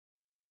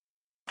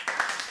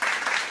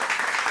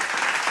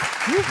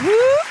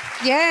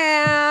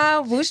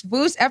Yeah, Boosh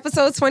Boosh,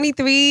 episode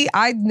 23.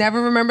 I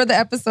never remember the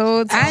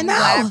episodes. So I'm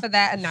glad for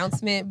that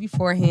announcement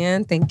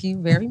beforehand. Thank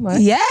you very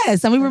much.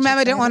 Yes, and we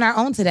remembered it on our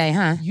own today,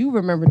 huh? You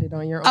remembered it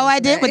on your own. Oh, I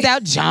did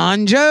without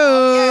John Jones.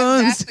 Oh,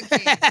 yes, that's the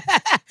case.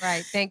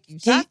 Right, thank you.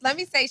 Let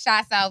me say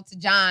shouts out to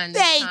John.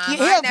 Thank you.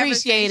 He'll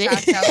appreciate it.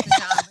 Shouts out to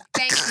John.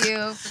 Thank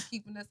you for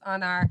keeping us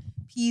on our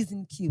P's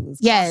and Q's.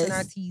 Yes. Crossing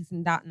our T's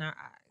and dotting our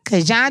I's.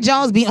 Because John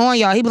Jones be on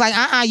y'all. He be like,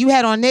 you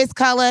had on this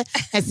color,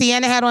 and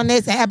Sienna had on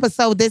this, and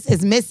episode this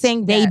is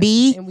missing, baby.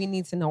 Yes, and we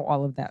need to know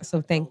all of that.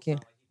 So thank you.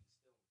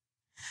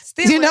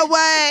 Stealing. You know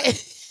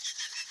what?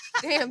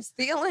 Damn,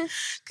 stealing.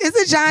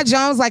 Isn't John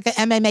Jones like an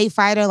MMA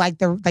fighter, like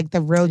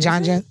the real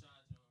John Jones?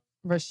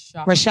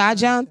 Rashad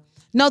Jones?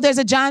 No, there's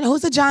a John.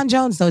 Who's a John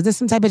Jones though? Is this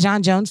some type of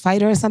John Jones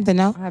fighter or something?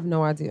 No, I have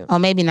no idea. Oh,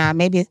 maybe not.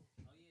 Maybe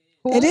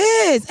Who? It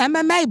is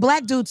MMA.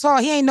 Black dude tall.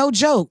 He ain't no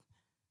joke.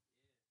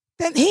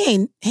 Then he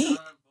ain't.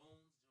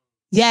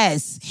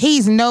 Yes,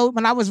 he's no.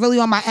 When I was really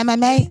on my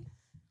MMA,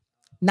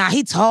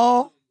 he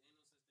tall.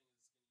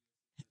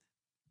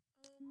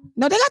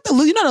 No, they got the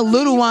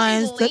little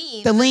ones,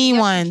 the lean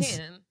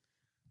ones.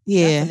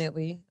 Yeah,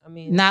 definitely. I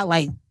mean, not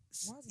like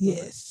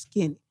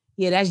skinny.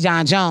 Yeah, that's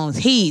John Jones.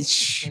 He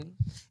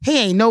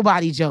ain't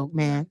nobody joke,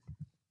 man.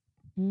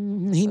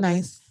 He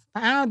nice.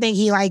 I don't think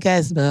he like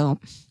us, but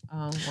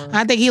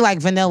I think he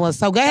like vanilla.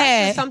 So go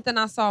ahead. That's something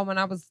I saw when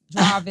I was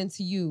driving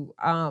to you.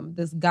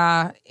 This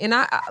guy, and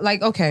I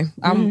okay.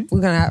 We're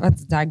gonna have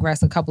to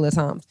digress a couple of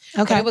times.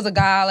 Okay, but it was a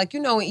guy like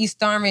in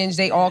East Orange.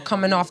 They all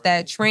coming off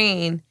that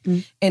train,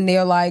 and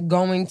they're like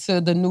going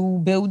to the new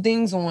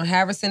buildings on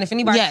Harrison. If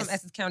anybody's from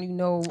Essex County,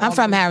 I'm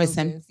from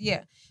Harrison. Buildings.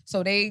 Yeah.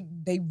 So they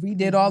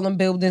redid all them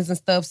buildings and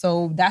stuff.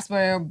 So that's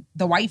where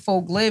the white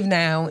folk live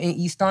now in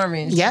East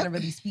Orange.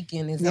 Generally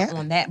speaking, is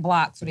on that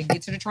block. So they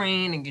get to the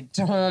train and get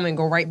to home and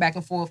go right back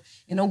and forth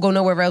and don't go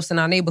nowhere else in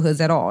our neighborhoods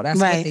at all. That's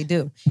what they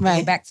do. They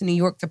go back to New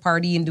York to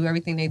party and do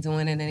everything they're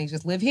doing, and then they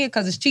just live here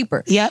because it's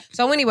cheaper. Yep.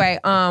 So anyway,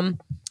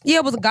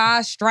 it was a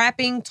guy,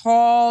 strapping,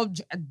 tall,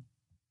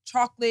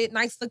 chocolate,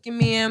 nice looking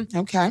man.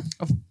 Okay.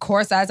 Of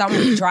course, as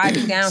I'm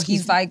driving down,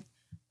 he's like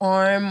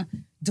arm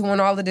doing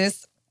all of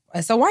this.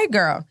 It's a white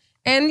girl.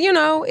 And,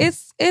 it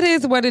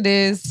is what it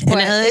is. But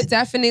it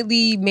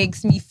definitely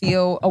makes me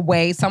feel a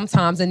way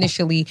sometimes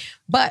initially.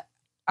 But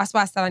that's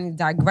why I said I need to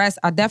digress.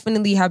 I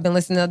definitely have been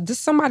listening to this.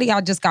 Somebody I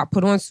just got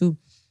put on to.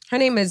 Her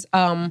name is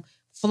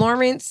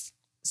Florence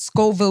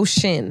Scovel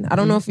Shin. I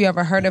don't know if you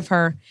ever heard of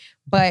her,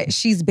 but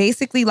she's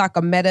basically like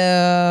a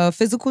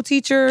metaphysical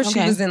teacher. Okay. She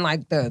was in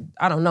like the,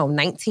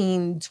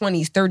 1920s,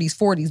 30s,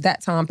 40s,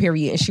 that time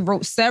period. And she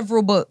wrote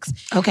several books.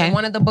 Okay. And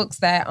one of the books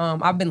that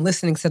I've been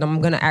listening to them,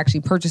 I'm going to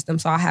actually purchase them,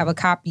 so I have a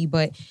copy.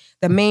 But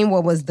the main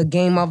one was The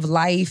Game of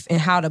Life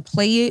and How to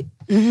Play It.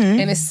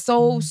 And it's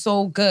so,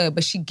 so good.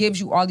 But she gives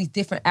you all these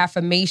different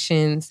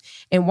affirmations.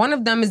 And one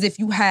of them is if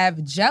you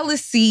have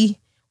jealousy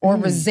or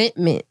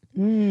resentment.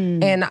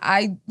 And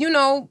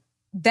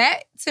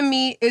that to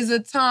me is a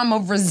time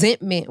of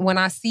resentment. When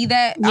I see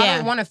that, I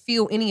don't want to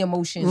feel any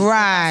emotions.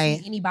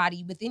 Right.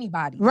 Anybody with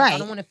anybody. Right. I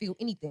don't want to feel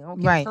anything. I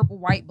don't care, purple,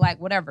 white, black,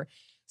 whatever.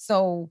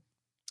 So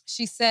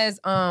she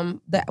says,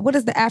 what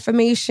is the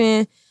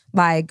affirmation?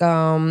 Like,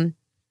 God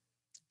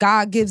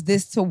gives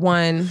this to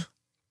one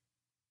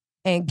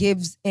and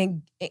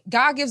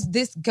God gives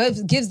this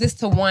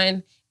to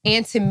one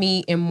and to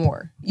me and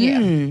more.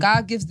 Yeah.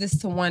 God gives this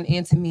to one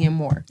and to me and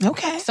more.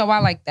 Okay. So I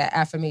like that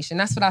affirmation.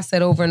 That's what I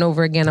said over and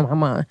over again in my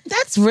mind.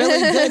 That's really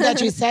good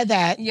that you said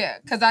that. Yeah,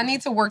 because I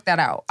need to work that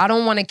out. I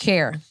don't want to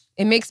care.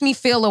 It makes me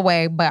feel a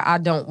way, but I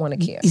don't want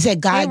to care. You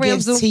said God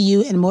gives to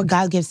you and more.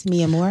 God gives to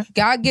me and more?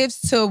 God gives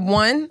to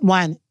one.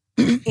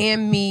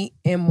 And me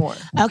and more.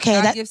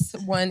 Okay. God gives to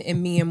one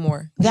and me and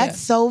more. That's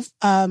so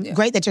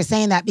great that you're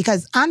saying that,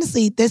 because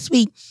honestly, this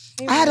week,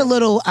 I had a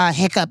little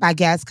hiccup, I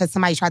guess, because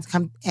somebody tried to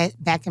come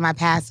back in my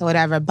past or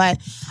whatever. But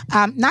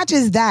not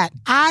just that,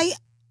 I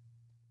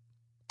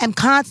am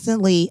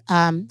constantly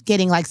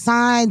getting like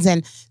signs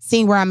and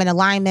seeing where I'm in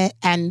alignment.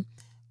 And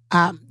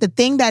the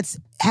thing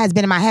has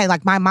been in my head,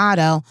 like my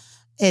motto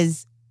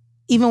is,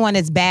 even when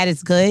it's bad,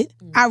 it's good.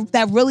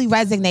 That really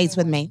resonates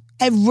with me.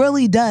 It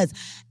really does.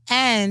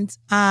 And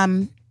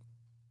the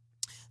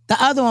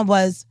other one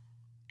was,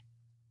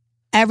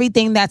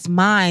 everything that's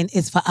mine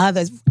is for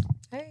others.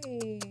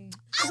 Hey.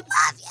 I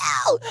love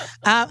you.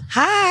 Hi.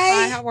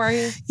 Hi, how are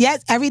you?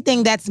 Yes,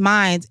 everything that's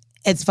mine,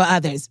 it's for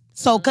others.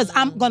 So, because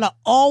I'm going to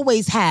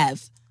always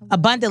have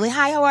abundantly.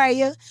 Hi, how are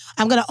you?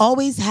 I'm going to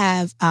always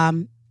have,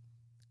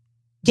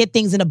 get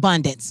things in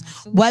abundance.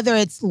 Absolutely. Whether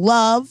it's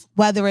love,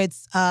 whether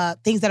it's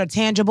things that are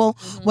tangible,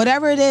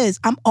 whatever it is,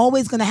 I'm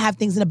always going to have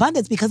things in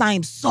abundance because I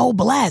am so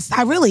blessed.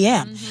 I really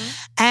am.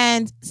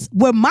 And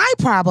where my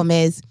problem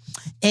is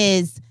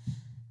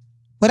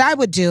what I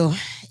would do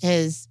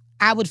is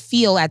I would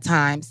feel at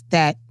times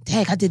that,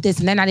 heck, I did this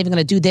and they're not even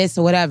going to do this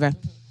or whatever.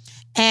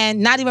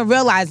 And not even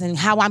realizing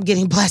how I'm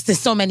getting blessed in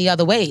so many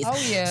other ways.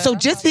 Oh, yeah. So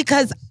just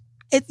because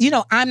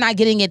I'm not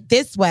getting it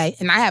this way,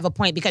 and I have a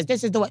point because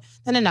this is the way.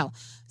 No.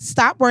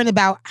 stop worrying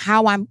about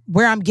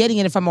where I'm getting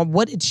it from or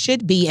what it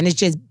should be, and it's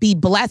just be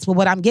blessed with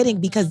what I'm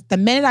getting. Because the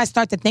minute I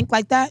start to think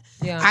like that,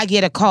 I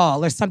get a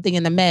call or something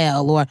in the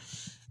mail or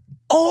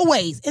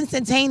always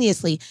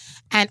instantaneously.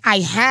 And I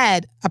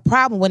had a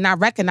problem with not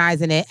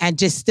recognizing it and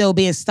just still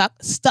being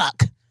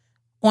stuck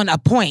on a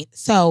point.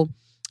 So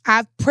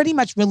I've pretty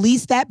much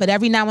released that, but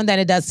every now and then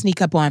it does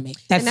sneak up on me.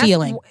 That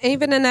feeling.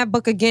 Even in that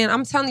book again,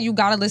 I'm telling you,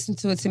 gotta listen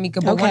to it,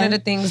 Tamika. But one of the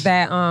things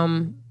that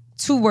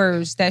 2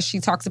 words that she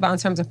talks about in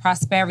terms of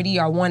prosperity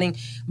or wanting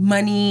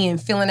money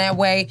and feeling that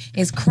way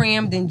is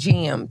crammed and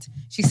jammed.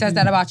 She says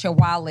that about your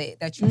wallet,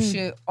 that you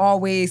should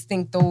always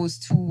think those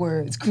 2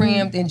 words,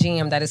 crammed and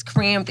jammed. That is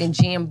crammed and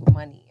jammed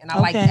money. And I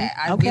like that.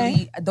 I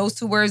really, those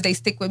 2 words, they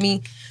stick with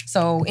me.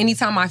 So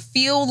anytime I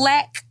feel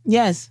lack,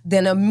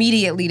 then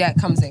immediately that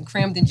comes in,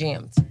 crammed and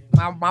jammed.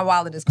 My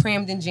wallet is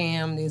crammed and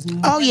jammed. There's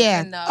more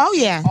than enough.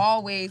 There's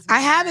always. I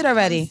have it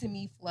already. To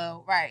me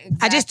flow. Right.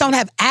 Exactly. I just don't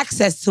have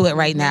access to it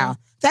right now.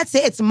 That's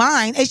it. It's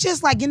mine. It's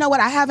just like, you know what?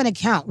 I have an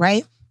account,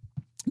 right?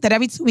 That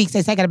every 2 weeks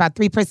they take about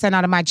 3%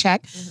 out of my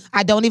check.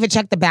 I don't even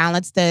check the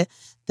balance.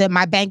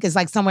 My bank is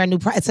like somewhere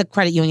it's a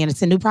credit union.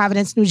 It's in New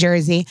Providence, New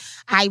Jersey.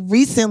 I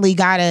recently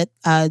got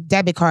a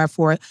debit card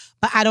for it,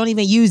 but I don't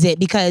even use it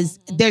because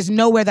there's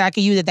nowhere that I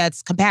can use it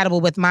that's compatible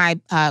with my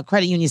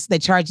credit union. So they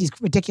charge these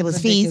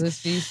ridiculous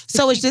fees.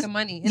 So it's just the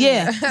money.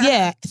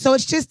 Yeah. So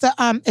it's just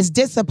it's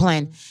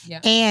discipline.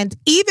 And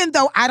even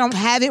though I don't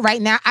have it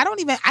right now, I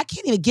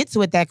can't even get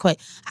to it that quick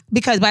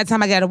because by the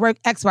time I get to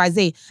work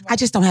XYZ, I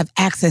just don't have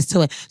access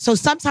to it. So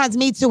sometimes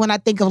me too, when I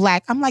think of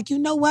lack, I'm like, you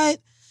know what?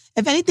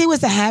 If anything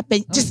was to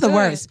happen, just the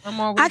worst.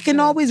 I can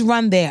always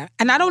run there.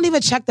 And I don't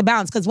even check the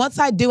balance because once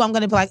I do, I'm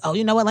going to be like, oh,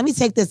 you know what? Let me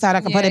take this out.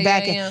 I can put it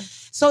back in.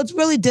 So it's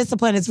really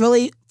discipline. It's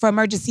really for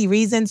emergency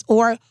reasons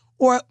or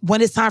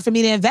when it's time for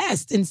me to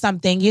invest in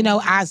something. You know,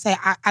 I say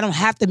I don't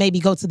have to maybe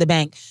go to the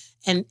bank.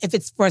 And if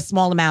it's for a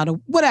small amount or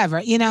whatever,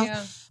 you know.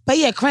 But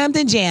yeah, crammed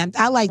and jammed.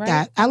 I like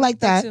that. I like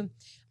that. Too.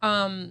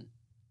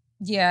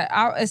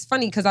 It's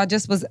funny because I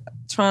just was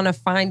trying to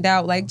find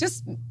out, like,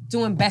 just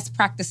doing best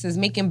practices,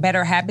 making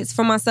better habits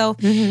for myself.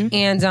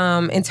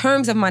 And in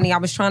terms of money, I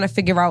was trying to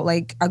figure out,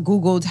 like, I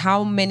Googled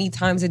how many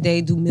times a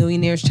day do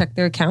millionaires check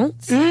their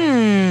accounts?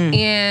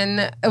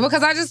 And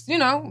because I just,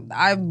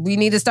 we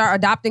need to start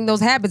adopting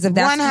those habits if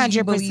that's 100%. Who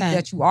you believe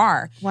that you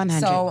are. 100.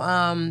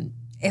 So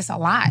it's a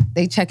lot.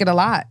 They check it a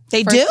lot.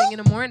 They First do? thing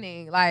in the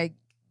morning, like,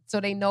 so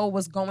they know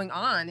what's going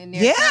on in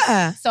their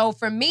account. So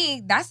for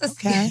me, that's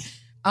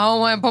I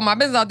don't want to put my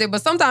business out there,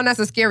 but sometimes that's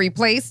a scary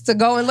place to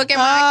go and look at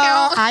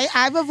my account.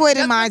 I've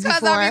avoided mine before.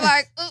 Because I'll be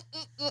like,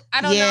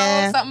 I don't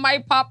know, something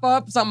might pop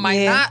up, something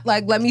might not.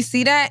 Like, let me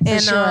see that.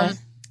 And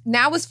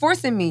now it's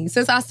forcing me.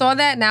 Since I saw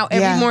that, now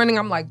every morning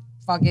I'm like,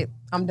 fuck it,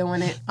 I'm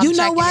doing it. I'm you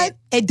know what?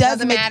 It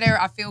doesn't matter.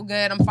 I feel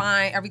good. I'm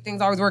fine.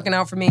 Everything's always working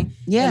out for me.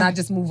 And I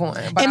just move on.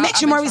 But it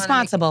makes you more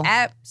responsible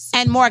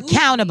and more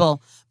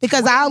accountable.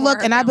 Because I'll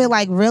look and I'll be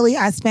like, really?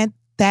 I spent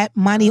that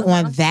money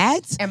on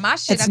that? And my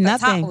shit at the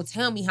top will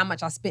tell me how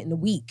much I spent in a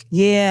week.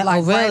 Yeah,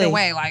 like really? Right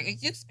away. Like,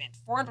 if you spent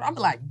 $400, I'm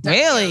like,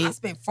 really? I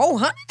spent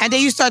 $400? And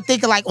then you start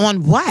thinking like,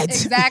 on what?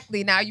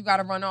 Exactly. Now you got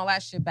to run all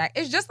that shit back.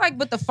 It's just like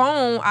with the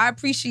phone. I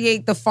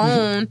appreciate the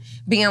phone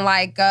being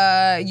like,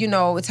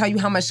 it tell you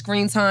how much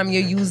screen time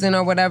you're using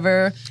or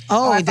whatever.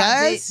 Oh, it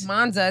does?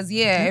 Mine does,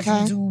 yeah. Okay. If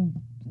you do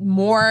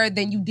more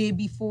than you did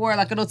before,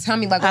 like it'll tell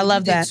me like, I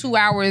love that. 2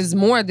 hours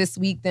more this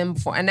week than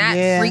before, and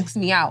that freaks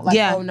me out. Like,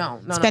 oh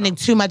no, spending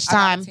too much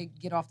time.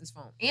 Get off this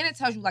phone, and it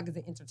tells you like, is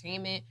it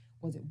entertainment?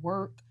 Was it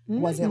work?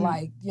 Was it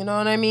like, you know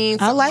what I mean?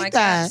 Something I like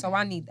that. So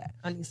I need that.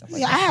 I need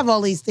something. I have all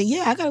these things.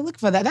 Yeah, I gotta look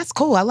for that. That's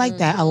cool. I like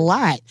that a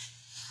lot.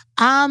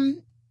 We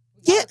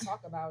gotta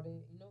talk about it.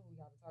 You know, we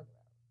gotta talk about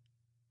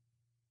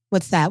it.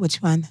 What's that? Which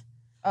one?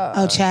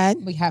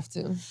 Chad. We have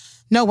to.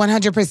 No,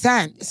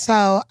 100%.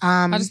 So,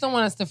 I just don't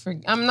want us to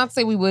forget. I'm not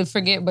saying we would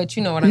forget, but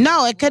you know what I mean.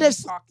 No, it could have.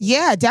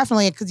 Yeah,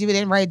 definitely, because you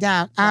didn't write it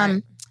down.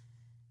 Right.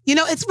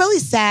 It's really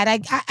sad.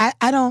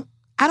 I don't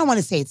want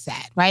to say it's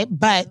sad, right?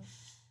 But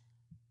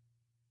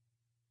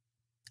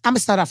I'm gonna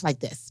start off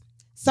like this.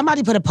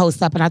 Somebody put a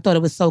post up, and I thought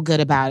it was so good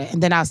about it,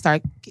 and then I'll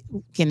start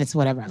getting into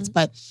whatever else.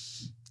 But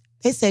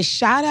it says,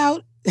 "Shout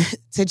out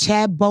to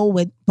Chad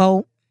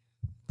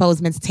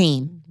Boseman's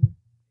team."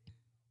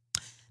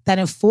 That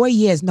in 4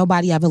 years,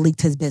 nobody ever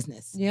leaked his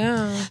business.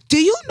 Yeah.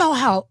 Do you know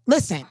how,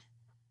 listen,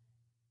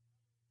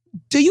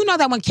 do you know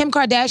that when Kim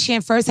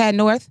Kardashian first had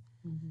North,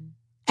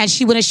 and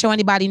she wouldn't show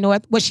anybody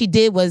North, what she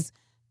did was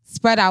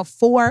spread out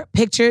 4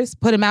 pictures,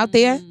 put them out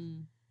there,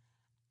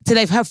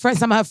 to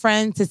some of her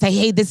friends to say,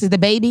 hey, this is the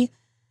baby.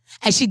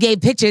 And she gave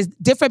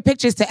different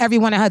pictures to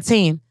everyone on her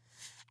team.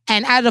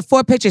 And out of the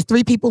 4 pictures,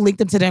 3 people leaked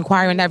them to the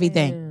Inquirer and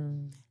everything.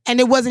 And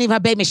it wasn't even her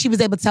baby. She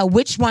was able to tell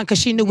which one because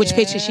she knew which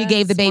picture she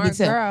gave the baby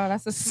to. Girl,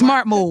 that's a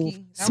smart move.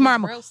 Smart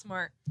move. Real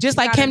smart. Just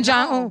like Kim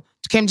Jong-un.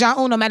 Kim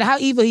Jong-un, no matter how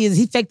evil he is,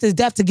 he faked his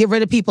death to get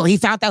rid of people. He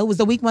found out who was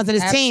the weak ones in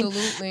his team.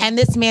 And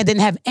this man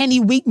didn't have any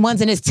weak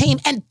ones in his team.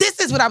 And this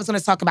is what I was going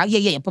to talk about.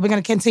 Yeah. But we're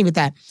going to continue with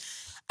that.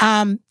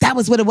 That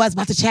was what it was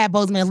about the Chad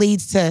Boseman. It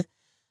leads to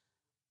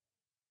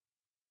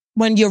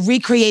when you're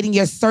recreating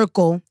your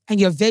circle and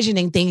you're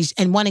visioning things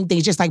and wanting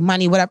things just like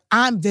money, whatever,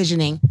 I'm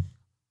visioning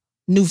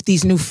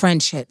these new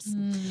friendships.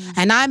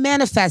 And I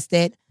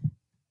manifested,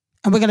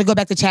 and we're going to go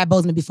back to Chad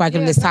Boseman before I get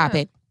on this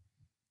topic.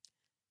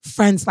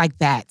 Friends like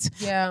that.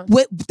 Yeah.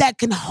 That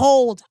can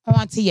hold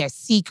on to your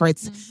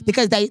secrets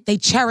because they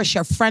cherish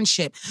your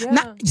friendship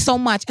not so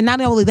much. And not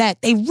only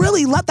that, they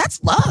really love,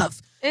 that's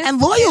love and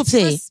loyalty.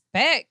 It's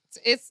respect.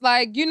 It's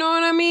like, you know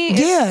what I mean?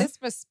 It's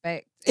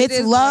respect.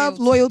 It's love,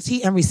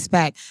 loyalty, and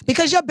respect.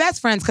 Because your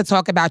best friends could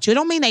talk about you. It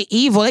don't mean they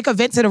evil. They could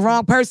vent to the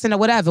wrong person or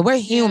whatever. We're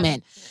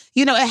human.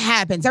 You know, it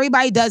happens.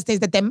 Everybody does things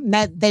that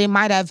they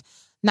might have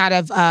not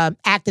have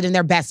acted in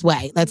their best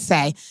way, let's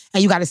say.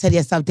 And you got to say to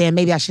yourself, damn,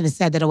 maybe I shouldn't have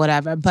said that or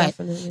whatever. But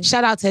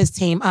shout out to his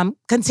team.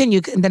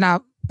 Continue, and then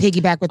I'll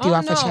piggyback with you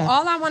off the chat.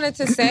 All I wanted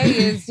to say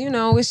is, you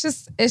know, it's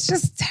just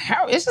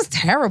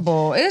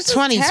terrible. It's just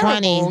 2020.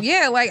 Terrible.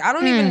 Yeah, like I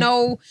don't even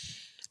know.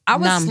 I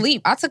was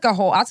asleep. I took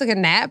a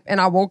nap and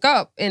I woke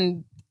up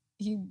and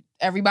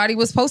everybody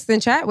was posting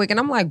Chadwick and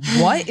I'm like,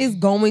 what is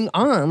going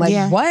on?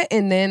 Like what?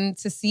 And then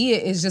to see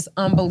it is just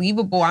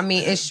unbelievable. I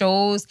mean, it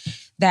shows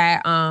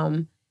that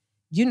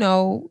you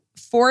know,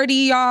 40,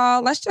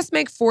 y'all. Let's just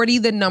make 40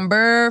 the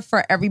number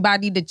for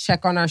everybody to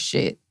check on our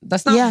shit.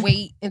 Let's not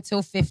wait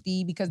until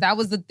 50 because that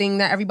was the thing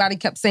that everybody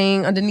kept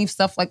saying underneath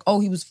stuff like, oh,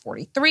 he was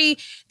 43.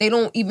 They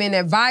don't even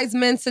advise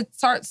men to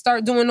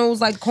start doing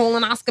those like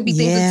colonoscopy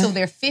things until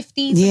they're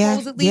 50,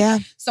 supposedly.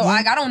 So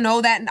like, I don't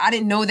know that. I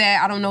didn't know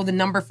that. I don't know the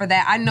number for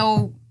that. I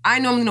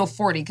normally know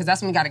 40 because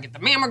that's when we got to get the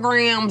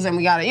mammograms and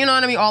we got to, you know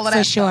what I mean? All of that.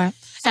 For sure.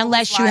 So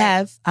unless you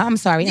have,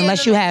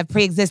 unless you have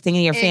pre-existing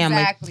in your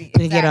family.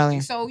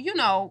 Exactly. So, you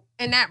know,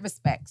 in that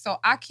respect. So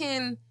I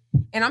can,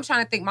 and I'm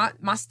trying to think,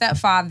 my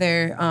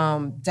stepfather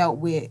dealt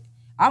with,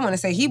 I want to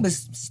say he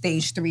was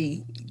stage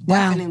 3,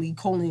 definitely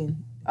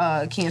colon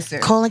cancer.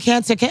 Colon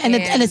cancer. And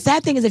the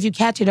sad thing is if you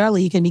catch it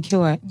early, you can be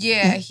cured.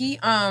 Yeah, he,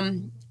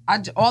 all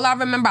I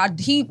remember,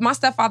 my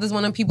stepfather's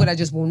one of the people that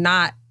just will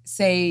not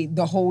say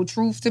the whole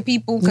truth to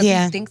people because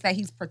he thinks that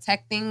he's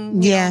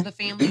protecting you know, the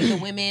family, the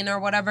women or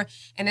whatever.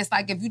 And it's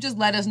like, if you just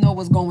let us know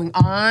what's going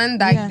on,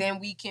 like then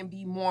we can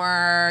be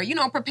more, you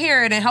know,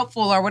 prepared and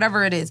helpful or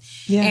whatever it is.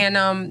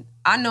 And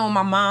I know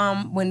my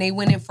mom, when they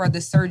went in for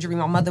the surgery,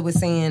 my mother was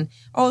saying,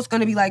 oh, it's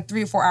going to be like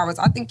 3 or 4 hours.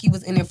 I think he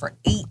was in there for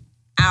 8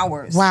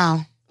 hours.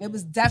 Wow. It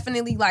was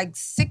definitely like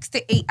 6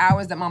 to 8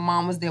 hours that my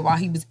mom was there while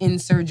he was in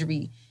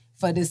surgery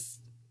for this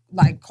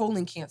like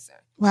colon cancer.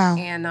 Wow.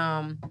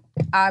 And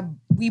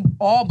we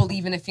all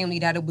believe in the family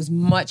that it was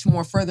much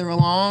more further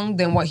along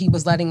than what he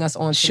was letting us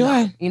on to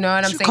know. You know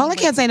what I'm saying? Colon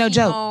cancer ain't no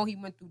joke. He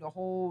went through the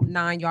whole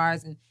 9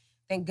 yards and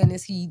thank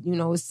goodness he, you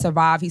know,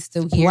 survived. He's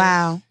still here.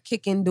 Wow.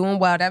 Kicking, doing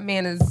well. That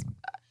man is,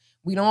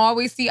 we don't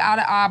always see eye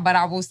to eye, but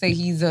I will say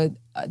he's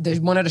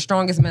one of the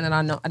strongest men that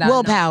I know.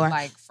 Willpower.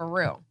 Like, for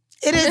real.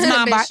 It is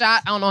my been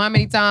shot, I don't know how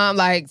many times,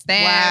 like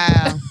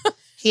stabbed. Wow.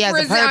 He has a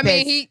purpose. I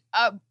mean, he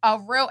a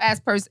real ass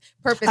purpose.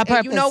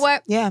 And you know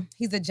what? Yeah.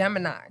 He's a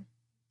Gemini.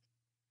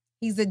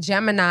 He's a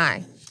Gemini.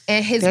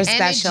 And his energy,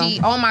 special.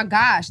 oh my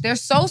gosh, they're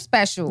so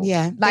special.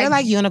 Yeah. They're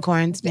like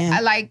unicorns,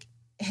 man. Like,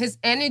 his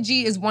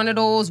energy is one of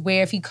those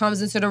where if he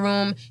comes into the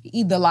room, he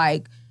either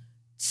like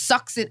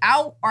sucks it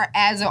out or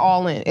adds it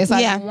all in. It's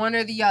like one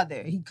or the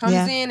other. He comes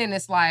in and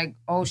it's like,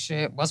 oh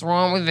shit, what's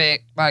wrong with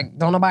Vic? Like,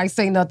 don't nobody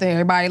say nothing.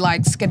 Everybody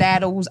like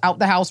skedaddles out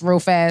the house real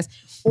fast.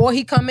 Or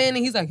he come in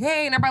and he's like,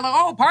 hey, and everybody like,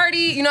 oh, party.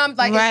 You know, I'm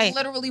like, it's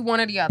literally one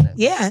or the other.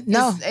 Yeah,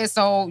 no. It's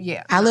so,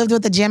 yeah. I lived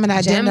with a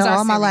Gemini gender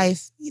all my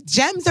life.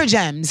 Gems are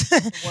gems.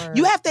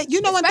 You have to,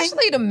 you know what?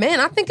 Especially the men.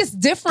 I think it's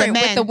different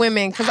with the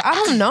women because I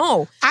don't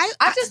know.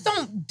 I just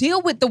don't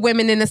deal with the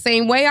women in the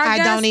same way, I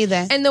guess. I don't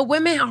either. And the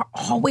women are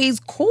always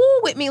cool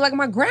with me. Like,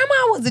 my grandma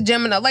was a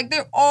Gemini. Like,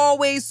 they're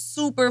always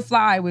super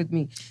fly with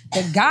me.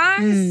 The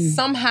guys,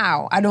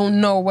 somehow, I don't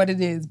know what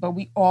it is, but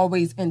we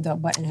always end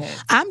up butting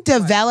heads. I'm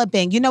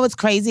developing. You know what's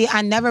crazy?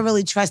 I never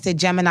really trusted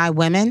Gemini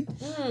women.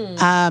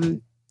 I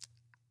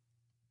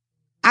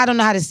don't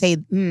know how to say,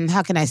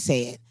 how can I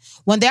say it?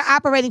 When they're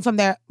operating from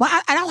their,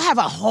 I don't have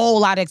a whole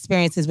lot of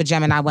experiences with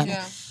Gemini women.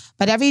 Yeah.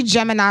 But every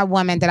Gemini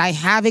woman that I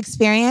have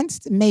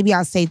experienced, maybe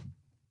I'll say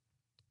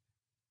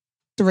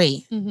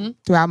 3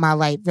 throughout my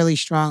life, really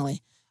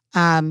strongly.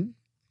 What?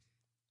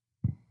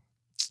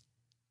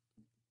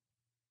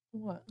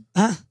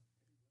 I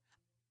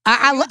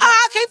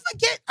can't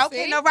forget.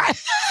 Okay, no,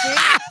 right.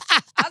 I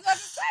was about to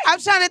say. I'm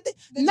trying to think.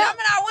 The Gemini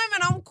women,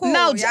 I'm cool.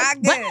 No, y'all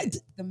good.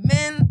 The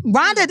men.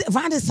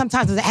 Rhonda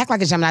sometimes doesn't act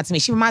like a Gemini to me.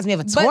 She reminds me of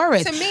a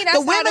Taurus. To me, that's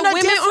how the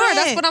women are.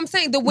 That's what I'm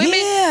saying. The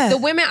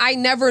women, I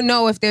never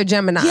know if they're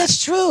Gemini.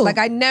 Yes, true. Like,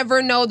 I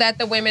never know that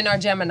the women are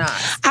Gemini.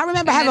 I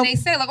remember having. They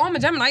say, like, oh, I'm a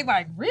Gemini.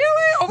 Like,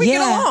 really? Oh, we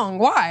get along.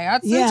 Why?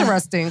 That's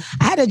interesting.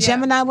 I had a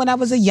Gemini when I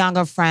was a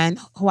younger friend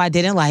who I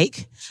didn't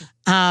like.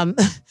 I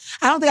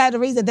don't think I had a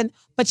reason then,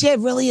 but it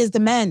really is the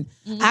men.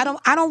 I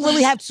don't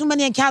really have too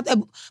many encounters.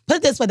 Put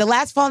it this way, the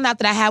last falling out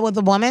that I had with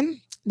a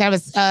woman that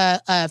was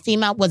a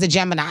female was a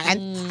Gemini.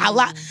 And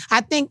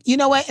I think, you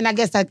know what, and I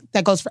guess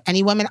that goes for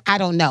any woman, I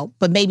don't know,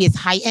 but maybe it's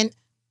heightened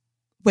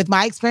with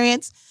my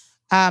experience.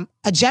 A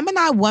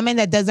Gemini woman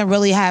that doesn't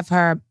really have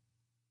her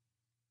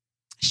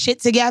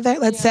shit together,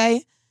 let's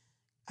say,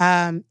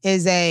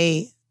 is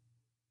a,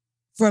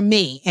 for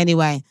me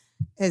anyway,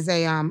 is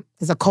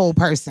a cold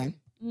person.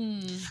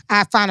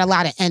 I find a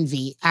lot of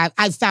envy.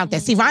 I found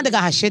that. See, Rhonda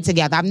got her shit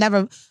together.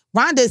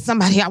 Rhonda is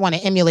somebody I want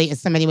to emulate in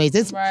so many ways.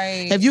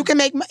 If you can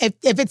make,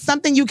 if it's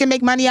something you can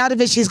make money out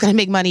of it, she's gonna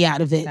make money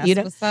out of it.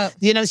 That's what's up.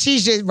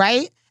 She's just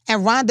right.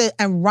 And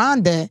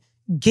Rhonda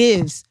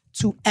gives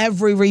to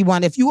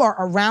everyone. If you are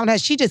around her,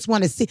 she just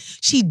want to see.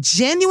 She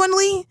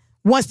genuinely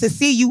wants to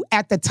see you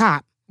at the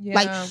top. Yeah.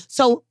 Like,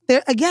 so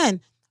there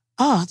again.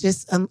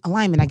 Just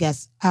alignment, I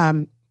guess.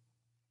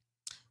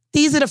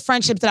 These are the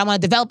friendships that I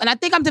want to develop, and I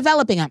think I'm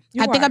developing them.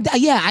 I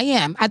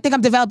am. I think I'm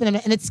developing them,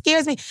 and it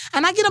scares me.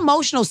 And I get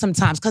emotional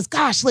sometimes because,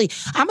 gosh, Lee,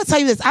 I'm gonna tell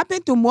you this: I've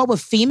been through more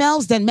with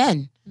females than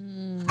men.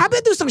 I've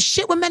been through some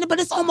shit with men, but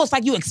it's almost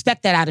like you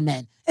expect that out of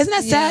men. Isn't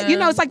that sad?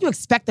 It's like you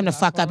expect them to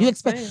fuck up. You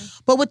expect,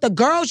 but with the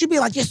girls, you be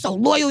like, you're so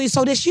loyal, you're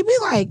so this. You be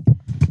like,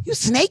 you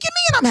snaking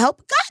me, and I'm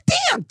helping. God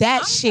damn,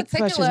 that shit crushes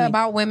me. I'm particular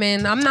about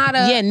women. I'm not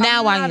a. Yeah,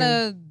 now I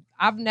am.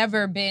 I've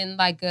never been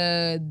like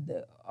a.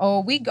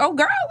 Girl,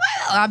 well,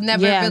 I've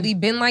never really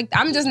been like,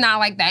 I'm just not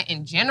like that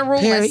in general.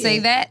 Period. Let's say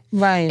that.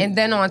 Right. And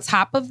then on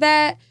top of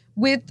that,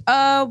 with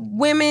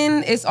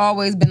women, it's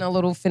always been a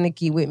little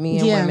finicky with me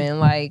and women.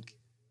 Like,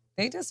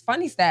 they just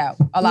funny style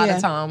a lot of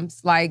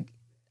times. Like,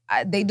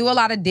 they do a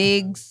lot of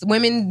digs.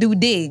 Women do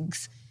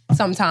digs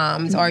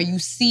sometimes. Or you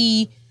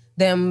see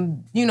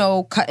them,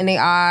 cutting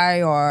their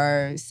eye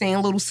or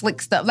saying little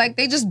slick stuff. Like,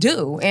 they just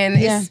do. And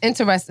it's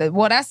interesting.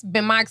 Well, that's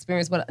been my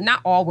experience, but not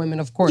all women,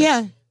 of course.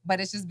 Yeah. But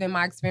it's just been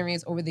my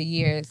experience over the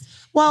years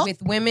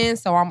with women.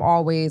 So I'm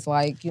always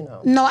like,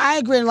 No, I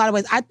agree in a lot of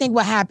ways. I think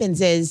what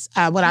happens is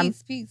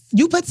peace.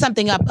 You put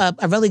something up,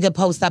 a really good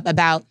post up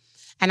about,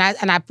 and I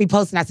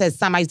reposted and I said,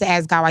 I used to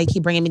ask God why he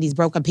keep bringing me these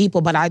broken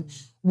people. But I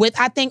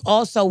think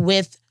also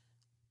with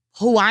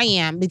who I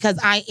am, because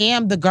I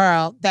am the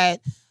girl that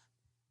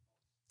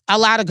a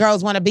lot of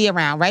girls want to be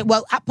around, right?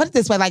 Well, I put it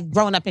this way, like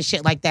growing up and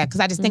shit like that, because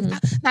I just think,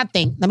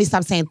 let me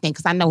stop saying think,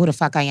 because I know who the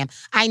fuck I am.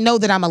 I know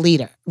that I'm a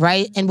leader,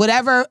 right? And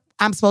whatever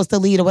I'm supposed to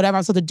lead or whatever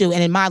I'm supposed to do,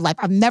 and in my life,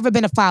 I've never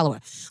been a follower.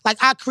 Like,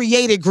 I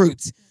created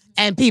groups,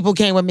 and people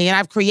came with me, and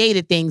I've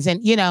created things,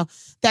 and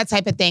that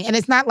type of thing. And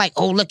it's not like,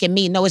 oh, look at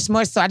me. No, it's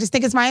more so, I just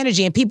think it's my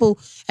energy, and people,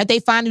 if they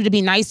find you to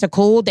be nice or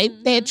cool, they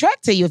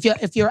attract to you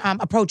if you're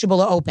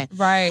approachable or open.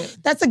 Right.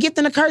 That's a gift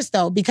and a curse,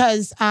 though,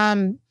 because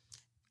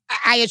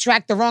I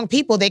attract the wrong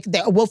people. They're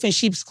a wolf in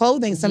sheep's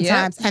clothing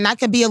sometimes. Yep. And I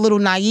can be a little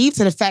naive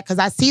to the fact, because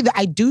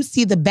I do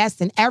see the best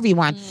in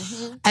everyone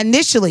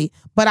initially,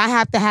 but I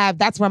have to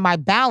that's where my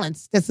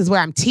balance, this is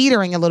where I'm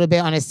teetering a little bit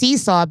on a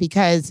seesaw,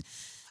 because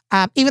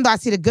even though I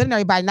see the good in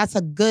everybody, and that's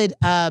a good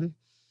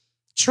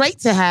trait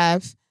to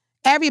have,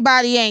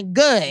 everybody ain't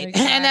good.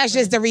 Exactly. And that's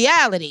just the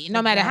reality.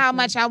 No matter how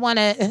much I want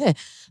to,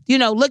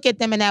 look at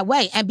them in that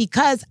way. And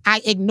because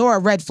I ignore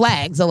red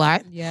flags a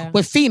lot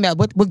with females,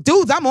 with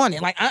dudes, I'm on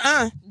it. Like,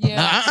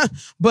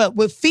 But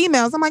with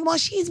females, I'm like, well,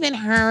 she's been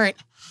hurt.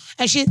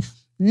 And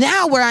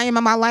now where I am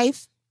in my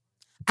life,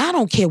 I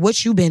don't care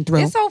what you've been through.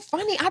 It's so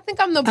funny. I think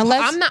I'm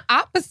the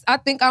opposite. I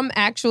think I'm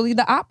actually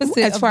the opposite.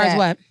 As far as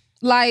what?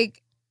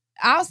 Like,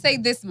 I'll say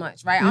this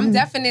much, right? I'm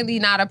definitely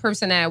not a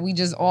person that we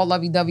just all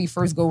lovey-dovey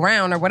first go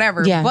round or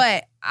whatever. Yeah.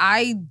 But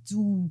I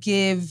do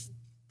give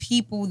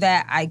people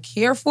that I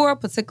care for,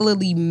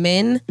 particularly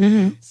men,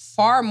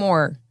 far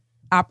more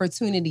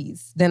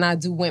opportunities than I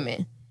do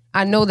women.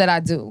 I know that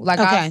I do. Like,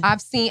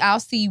 I'll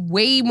see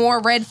way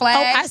more red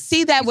flags. Oh, I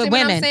see that with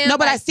women. No,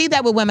 but I see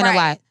that with women a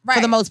lot, for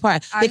the most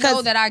part. Because I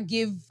know that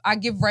I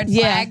give red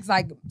flags,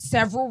 like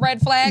several red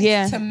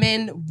flags to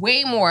men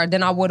way more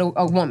than I would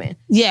a woman.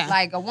 Yeah.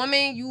 Like, a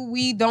woman,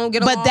 we don't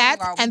get along,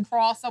 or we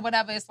cross or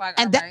whatever. It's like,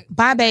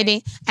 bye,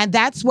 baby. And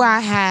that's where I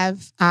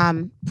have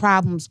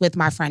problems with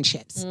my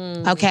friendships.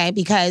 Okay?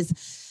 Because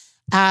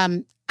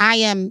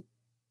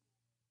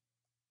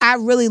I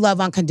really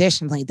love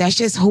unconditionally. That's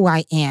just who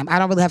I am. I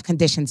don't really have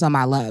conditions on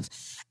my love.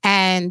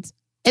 And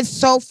it's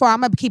so far,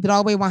 I'm going to keep it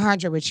all the way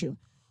 100 with you.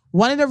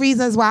 One of the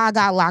reasons why I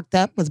got locked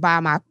up was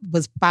by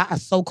a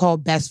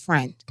so-called best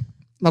friend,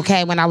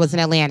 okay, when I was in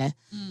Atlanta.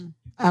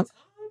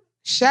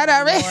 Shut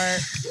up, Rick.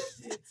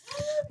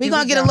 We're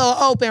going to get a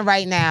little open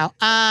right now.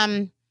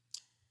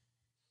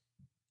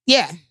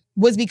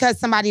 Was because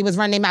somebody was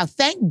running their mouth.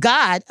 Thank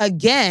God,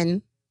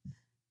 again,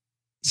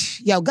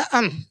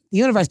 the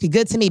universe be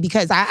good to me,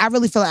 because I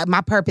really feel like my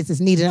purpose is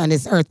needed on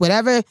this earth.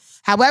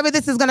 However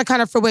this is going to come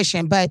to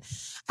fruition. But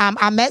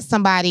I met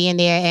somebody in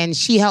there, and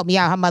she helped me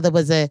out. Her mother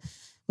was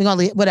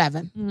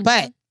whatever.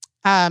 But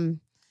a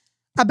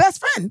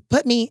best friend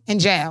put me in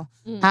jail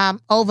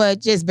over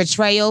just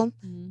betrayal,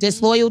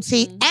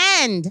 disloyalty,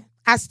 and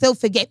I still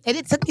forget. And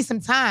it took me some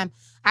time.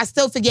 I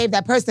still forgave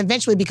that person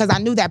eventually, because I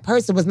knew that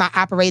person was not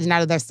operating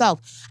out of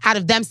themselves.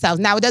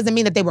 Now, it doesn't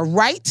mean that they were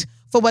right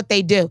for what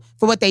they did.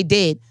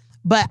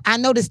 But I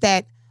noticed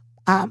that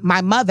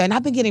my mother, and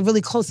I've been getting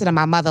really closer to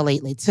my mother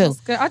lately too.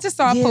 That's good. I just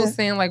saw a post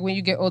saying like when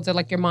you get older,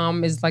 like your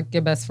mom is like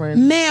your best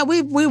friend. Man,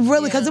 we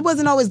really, because it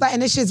wasn't always like,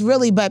 and it's just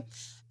really, but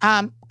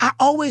I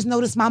always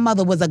noticed my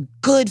mother was a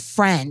good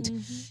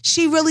friend.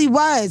 She really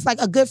was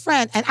like a good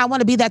friend, and I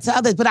want to be that to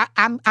others. But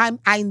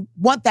I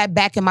want that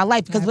back in my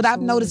life because what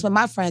I've noticed with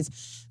my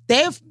friends,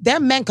 their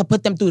men could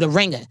put them through the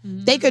ringer.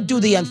 They could do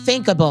the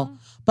unthinkable.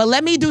 But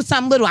let me do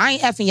something little. I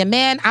ain't effing your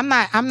man. I'm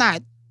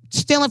not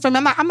stealing from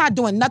him. I'm not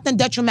doing nothing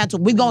detrimental.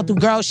 We going through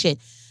girl shit.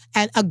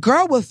 And a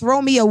girl will throw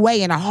me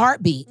away in a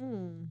heartbeat.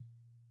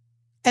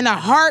 In a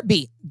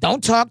heartbeat.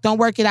 Don't talk, don't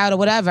work it out or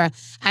whatever.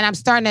 And I'm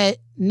starting to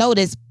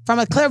notice from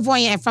a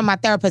clairvoyant and from my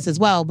therapist as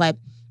well, but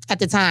at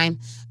the time,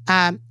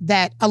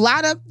 that a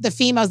lot of the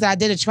females that I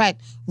did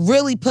attract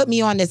really put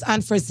me on this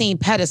unforeseen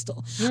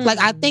pedestal. Like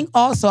I think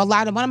also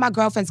one of my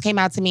girlfriends came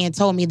out to me and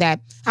told me that.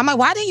 I'm like,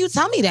 why didn't you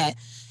tell me that?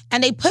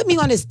 And they put me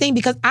on this thing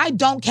because I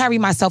don't carry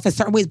myself in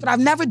certain ways, but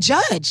I've never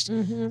judged.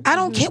 I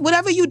don't care.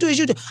 Whatever you do is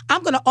you do.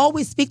 I'm going to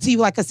always speak to you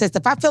like a sister.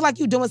 If I feel like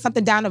you're doing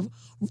something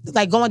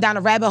going down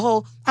a rabbit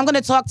hole, I'm going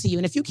to talk to you.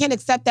 And if you can't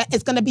accept that,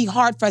 it's going to be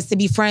hard for us to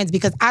be friends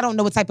because I don't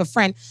know what type of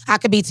friend I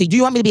could be to you. Do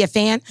you want me to be a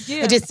fan?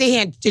 Or just sit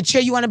here and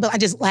cheer you on a bill? I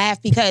just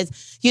laugh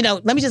because,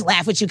 let me just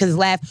laugh with you because it's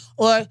laugh.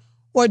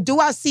 Or do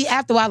I see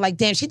after a while, like,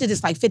 damn, she did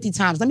this like 50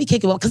 times. Let me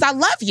kick it off because I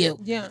love you.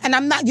 And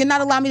you're not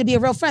allowing me to be a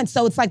real friend.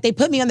 So it's like they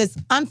put me on this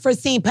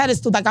unforeseen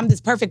pedestal, like I'm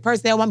this perfect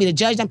person. They don't want me to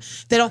judge them.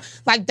 I'm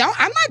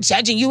not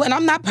judging you and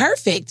I'm not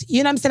perfect.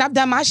 You know what I'm saying? I've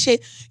done my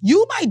shit.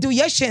 You might do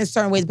your shit in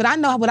certain ways, but I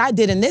know what I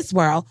did in this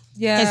world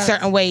in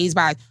certain ways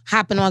by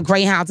hopping on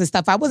Greyhounds and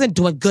stuff. I wasn't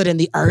doing good in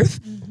the earth.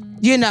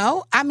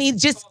 I mean,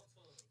 it's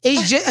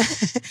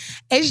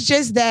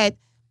just that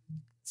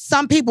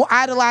some people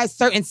idolize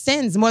certain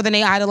sins more than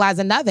they idolize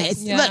another.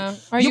 Look,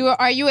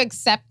 you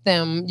accept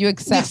them. You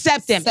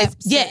accept them.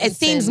 It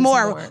seems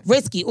more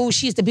risky. Oh,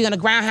 she used to be on a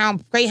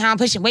Greyhound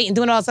pushing weight and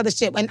doing all this other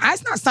shit. And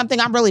that's not something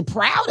I'm really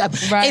proud of.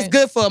 It's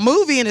good for a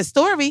movie and a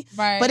story.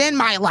 But in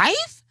my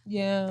life,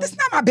 it's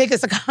not my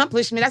biggest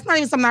accomplishment. That's not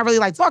even something I really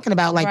like talking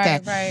about like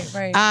that.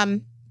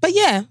 Right. But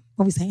yeah,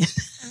 what we saying?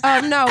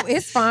 No,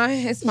 it's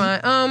fine. It's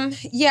fine.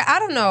 I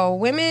don't know.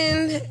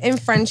 Women in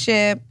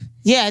friendship.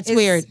 Yeah, it's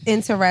weird.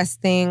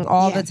 Interesting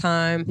all the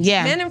time.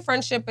 Yeah. Men in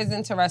friendship is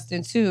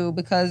interesting too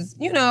because,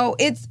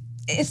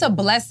 it's a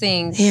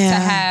blessing to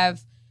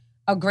have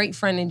a great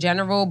friend in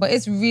general, but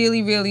it's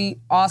really,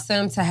 really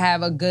awesome to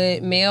have a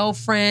good male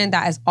friend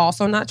that is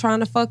also not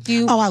trying to fuck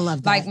you. Oh, I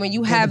love that. Like when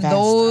you have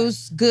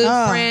those good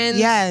friends.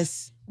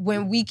 Yes.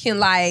 When we can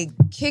like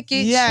kick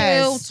it,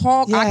 chill,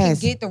 talk. I can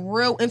get the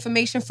real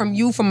information from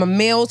you from a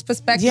male's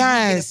perspective. You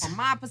get it from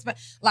my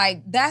perspective.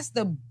 Like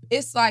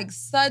it's like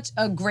such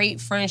a great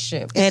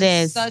friendship.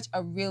 It's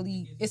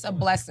a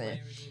blessing.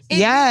 It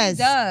really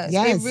does.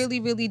 It really,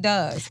 really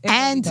does.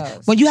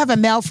 When you have a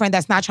male friend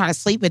that's not trying to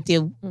sleep with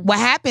you, what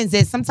happens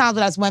is sometimes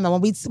with us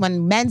women,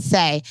 when men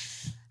say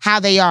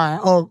how they are,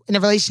 or in a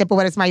relationship or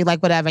whatever, somebody you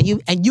like, whatever,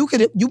 and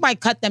you might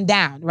cut them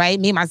down, right?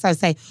 Me and myself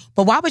say,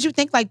 but why would you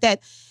think like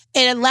that?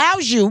 It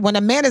allows you, when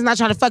a man is not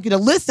trying to fuck you, to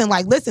listen,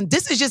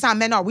 this is just how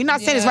men are. We're not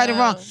saying it's right or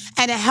wrong.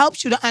 And it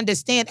helps you to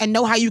understand and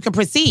know how you can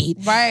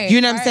proceed. Right. You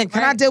know what I'm saying?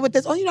 Can I deal with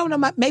this?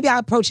 Oh, maybe I'll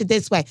approach it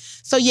this way.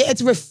 So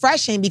it's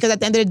refreshing because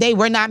at the end of the day,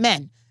 we're not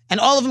men. And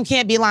all of them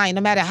can't be lying,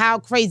 no matter how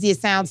crazy it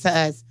sounds to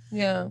us.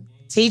 Yeah.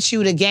 Teach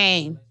you the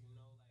game.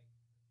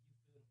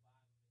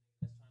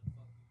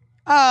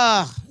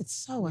 Oh, it's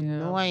so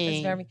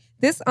annoying.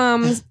 This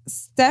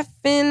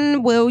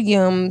Stephen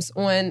Williams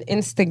on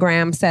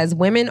Instagram says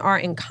women are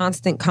in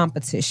constant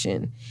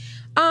competition.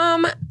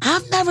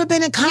 I've never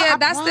been in competition. Yeah,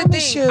 that's the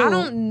thing. I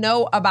don't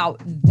know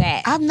about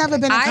that. I've never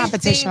been in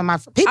competition with my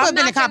friends. People have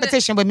been in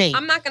competition with me.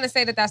 I'm not going to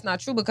say that that's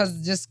not true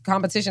because just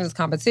competition is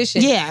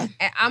competition. Yeah.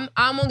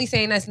 I'm only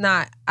saying that's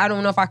not, I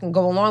don't know if I can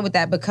go along with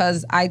that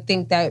because I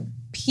think that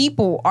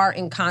people are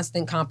in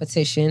constant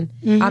competition.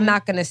 I'm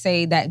not going to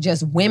say that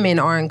just women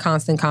are in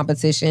constant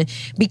competition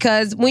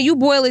because when you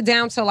boil it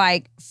down to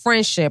like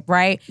friendship,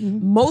 right?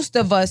 Most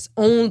of us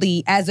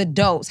only as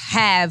adults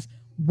have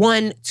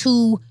 1,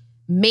 2,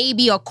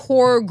 maybe a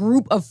core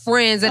group of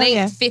friends. It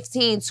ain't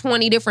 15,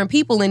 20 different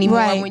people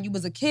anymore when you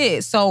was a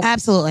kid. So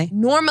absolutely.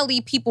 Normally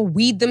people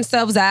weed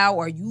themselves out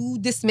or you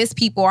dismiss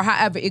people or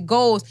however it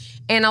goes.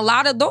 And a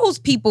lot of those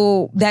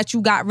people that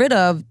you got rid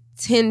of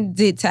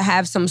tended to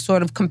have some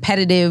sort of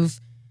competitive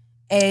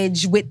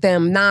edge with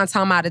them 9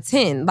 times out of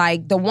 10.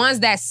 Like the ones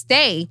that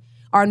stay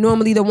are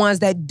normally the ones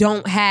that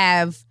don't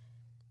have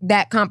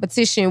that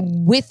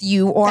competition with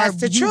you or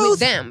with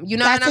them. You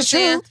know what I'm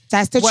saying?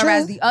 That's the truth.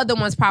 Whereas the other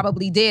ones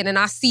probably did. And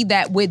I see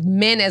that with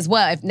men as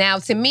well. Now,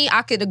 to me,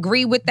 I could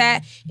agree with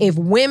that. If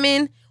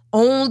women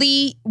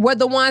only were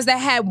the ones that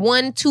had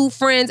 1, 2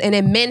 friends and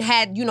then men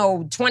had,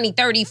 20,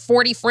 30,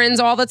 40 friends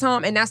all the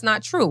time. And that's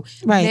not true.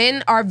 Right.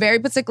 Men are very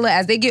particular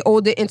as they get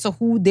older into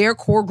who their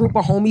core group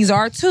of homies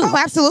are too. Oh,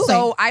 absolutely.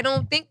 So I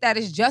don't think that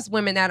it's just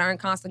women that are in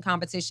constant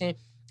competition.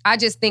 I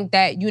just think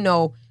that,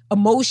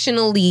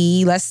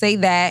 emotionally, let's say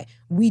that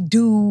we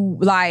do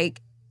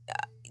like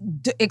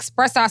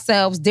express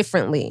ourselves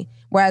differently.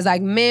 Whereas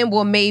like men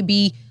will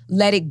maybe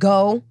let it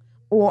go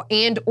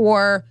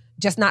or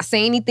just not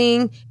say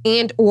anything,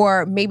 and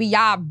or maybe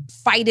y'all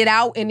fight it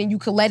out and then you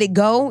could let it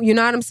go, you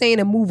know what I'm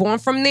saying, and move on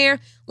from there.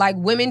 Like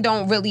women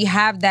don't really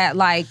have that,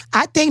 like,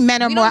 I think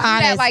men are more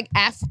honest. That, like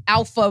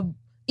alpha,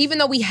 even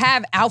though we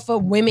have alpha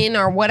women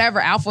or whatever,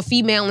 alpha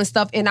female and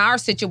stuff in our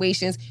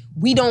situations,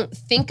 we don't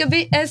think of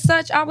it as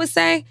such, I would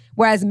say.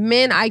 Whereas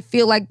men, I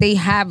feel like they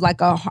have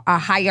like a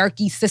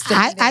hierarchy system.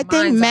 I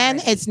think men,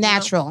 already, it's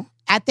natural. You know?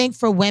 I think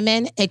for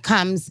women,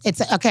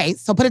 it's okay,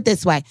 so put it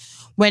this way.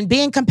 When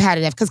being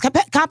competitive, because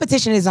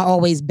competition isn't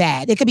always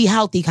bad. It could be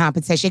healthy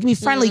competition. It can be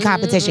friendly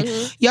competition.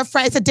 Your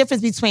friend, it's a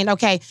difference between,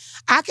 okay,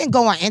 I can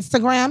go on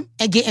Instagram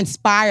and get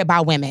inspired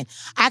by women.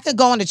 I could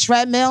go on the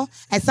treadmill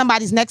and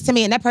somebody's next to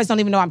me and that person don't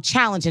even know I'm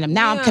challenging them.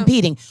 Now I'm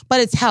competing, but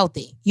it's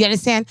healthy. You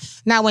understand?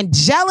 Now, when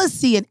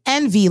jealousy and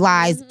envy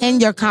lies in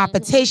your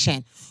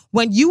competition,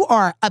 when you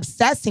are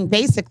obsessing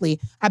basically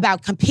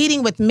about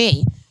competing with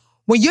me,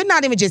 when you're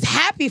not even just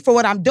happy for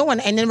what I'm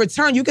doing, and in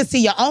return, you can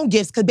see your own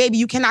gifts, because, baby,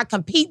 you cannot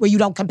compete where you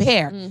don't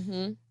compare.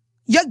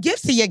 Your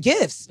gifts are your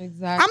gifts.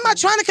 Exactly. I'm not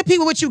trying to compete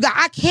with what you got.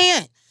 I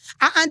can't.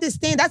 I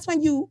understand. That's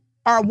when you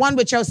are one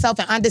with yourself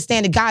and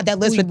understand the God that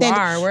lives within.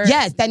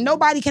 Yes, that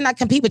nobody cannot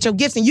compete with your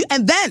gifts.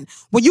 And then,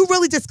 when you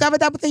really discover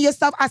that within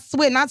yourself, I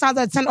swear, 9 times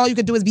out of 10, all you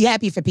can do is be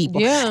happy for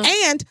people. Yeah.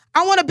 And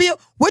I want to be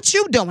what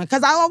you doing.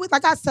 Because I always,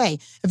 like I say,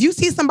 if you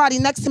see somebody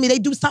next to me, they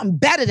do something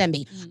better than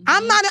me.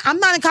 I'm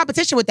not in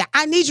competition with that.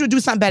 I need you to do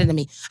something better than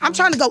me. I'm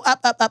trying to go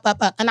up, up, up, up,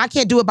 up. And I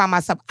can't do it by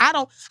myself.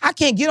 I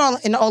can't get on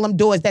in all them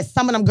doors that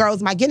some of them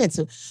girls might get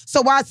into.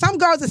 So while some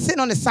girls are sitting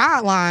on the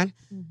sideline,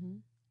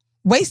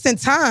 wasting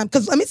time,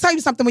 because let me tell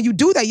you something, when you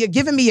do that, you're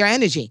giving me your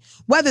energy.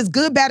 Whether it's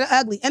good, bad, or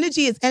ugly,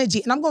 energy is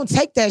energy. And I'm going to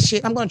take that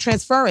shit, I'm going to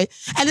transfer it,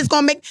 and it's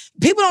going to make,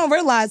 people don't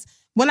realize,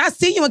 when I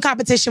see you in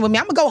competition with me,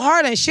 I'm going to go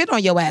harder and shit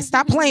on your ass.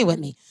 Stop playing with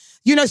me.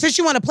 You know, since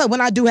you want to play, when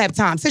I do have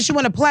time, since you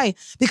want to play,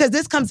 because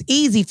this comes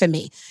easy for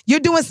me. You're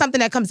doing something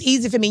that comes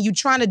easy for me. You're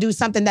trying to do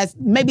something that's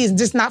maybe it's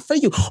just not for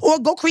you. Or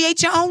go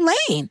create your own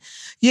lane.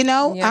 You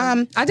know?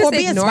 Yeah. I just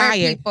ignore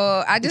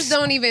people. I just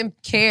don't even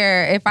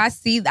care. If I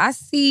see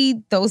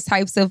those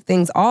types of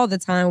things all the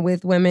time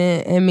with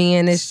women and me,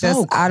 and it's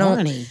just, I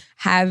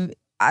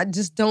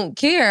just don't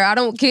care. I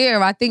don't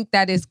care. I think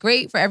that it's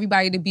great for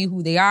everybody to be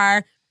who they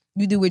are.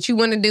 You do what you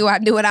want to do. I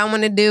do what I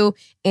want to do.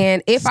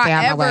 And if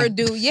I ever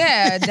do,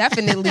 yeah,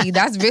 definitely.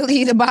 That's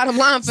really the bottom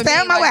line for me. Stay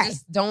on my way.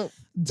 Just don't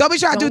be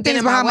trying to do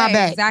things behind my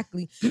back.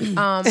 Exactly.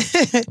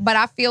 But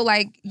I feel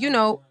like, you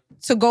know,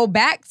 to go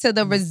back to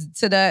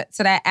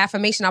that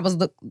affirmation I was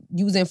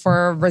using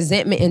for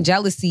resentment and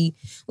jealousy,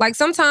 like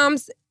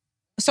sometimes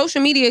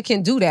social media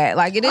can do that.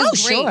 Like it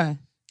is great. Sure.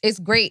 It's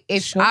great.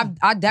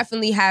 I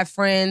definitely have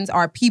friends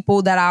or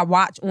people that I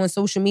watch on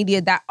social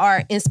media that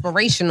are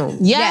inspirational.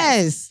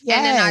 Yes.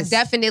 And then I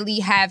definitely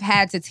have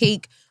had to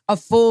take a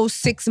full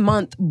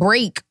 6-month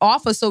break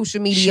off of social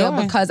media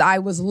because I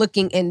was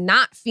looking and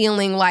not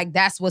feeling like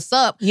that's what's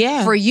up.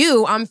 Yeah. For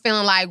you, I'm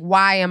feeling like,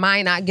 why am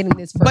I not getting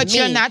this for me? But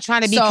you're not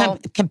trying to be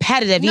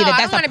competitive either.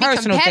 That's a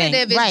personal thing.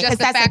 It's just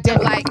the fact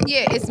of like,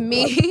 it's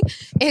me.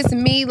 It's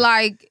me,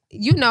 like,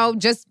 you know,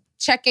 just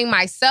checking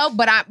myself,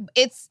 but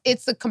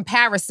it's a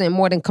comparison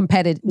more than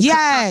competition.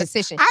 I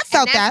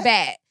felt and that's that.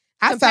 Bad.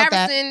 I felt that.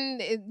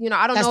 Comparison, you know,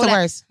 I don't that's know. The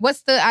worst.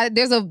 What's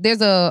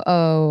there's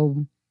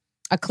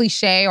a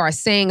cliche or a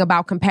saying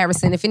about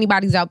comparison. If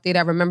anybody's out there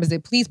that remembers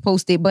it, please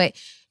post it. But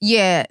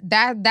yeah,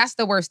 that's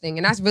the worst thing,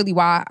 and that's really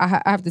why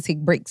I have to take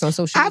breaks on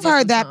social media. I've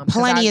heard that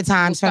plenty of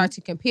times. Start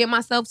to compare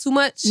myself too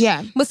much.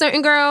 Yeah. With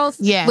certain girls.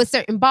 Yeah. With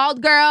certain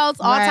bald girls.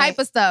 All type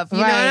of stuff. You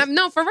know what I mean?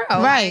 No, for real.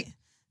 Right.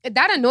 Like,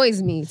 that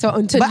annoys me to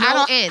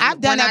no end. I've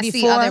done that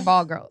before. See other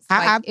bald girls.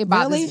 Like, it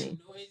bothers me.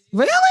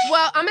 Really?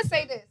 Well, I'm gonna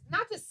say this: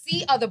 not to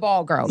see other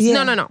bald girls.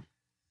 Yeah. No.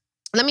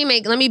 Let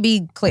me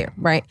be clear.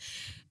 Right?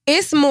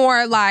 It's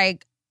more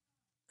like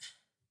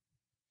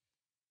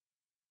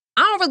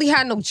I don't really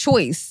have no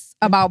choice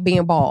about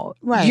being bald.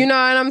 Right. You know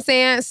what I'm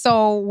saying?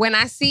 So when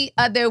I see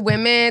other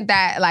women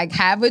that like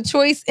have a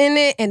choice in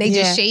it and they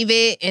just shave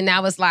it and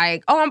I was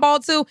like, oh, I'm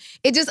bald too,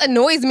 it just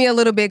annoys me a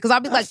little bit because I'll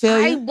be like,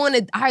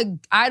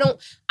 I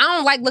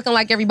don't like looking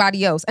like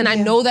everybody else. And I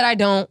know that I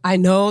don't. I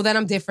know that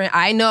I'm different.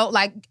 I know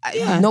like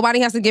nobody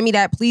has to give me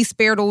that. Please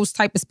spare those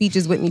type of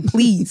speeches with me,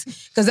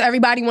 please. Because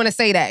everybody want to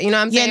say that. You know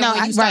what I'm saying?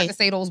 When you start to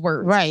say those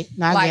words. Right.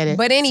 No, I get it.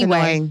 But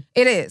anyway,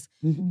 it is.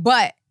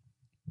 But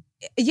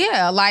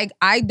yeah, like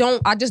I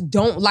just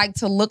don't like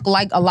to look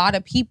like a lot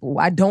of people.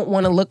 I don't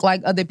want to look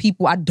like other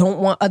people. I don't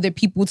want other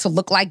people to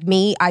look like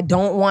me. I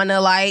don't want to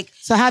like.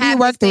 So how do you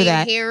work through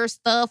that? Hair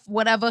stuff,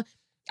 whatever.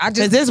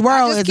 This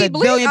world is a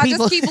billion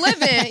people. I just keep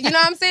living. You know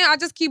what I'm saying? I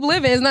just keep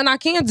living. There's nothing I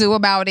can do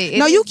about it.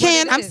 No, you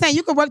can. I'm saying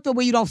you can work through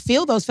where you don't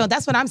feel those feelings.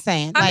 That's what I'm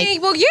saying. I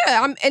mean, well,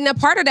 yeah. And a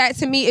part of that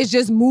to me is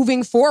just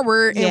moving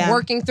forward and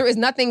working through. It's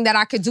nothing that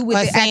I could do with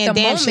it at the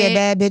moment. She a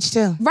bad bitch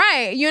too.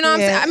 Right. You know what I'm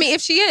saying? I mean,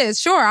 if she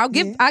is, sure,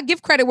 I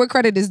give credit where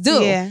credit is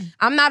due. Yeah.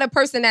 I'm not a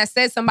person that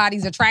says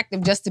somebody's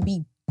attractive just to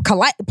be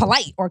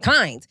polite or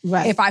kind.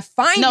 Right. If I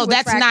find you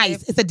that's attractive,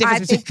 nice. It's a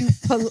difference.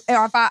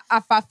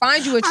 If I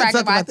find you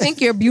attractive, I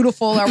think you're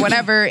beautiful or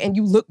whatever, and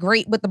you look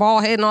great with the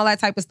bald head and all that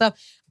type of stuff,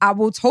 I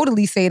will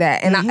totally say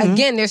that. And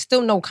again, there's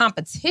still no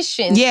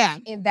competition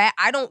in that.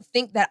 I don't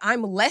think that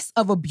I'm less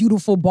of a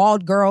beautiful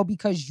bald girl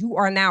because you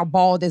are now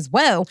bald as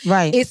well.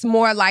 Right. It's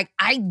more like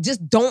I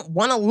just don't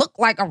want to look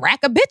like a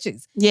rack of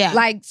bitches. Yeah.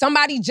 Like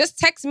somebody just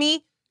texted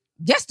me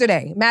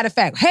yesterday. Matter of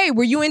fact, hey,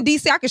 were you in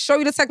DC? I can show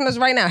you the text message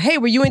right now. Hey,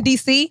 were you in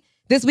DC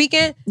this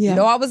weekend? Yeah.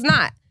 No, I was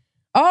not.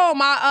 Oh,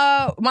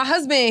 my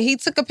husband, he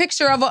took a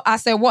picture of I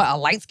said, what, a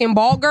light-skinned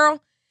bald girl?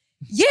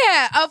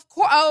 Yeah, of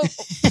course. Oh,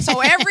 so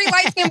every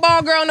light-skinned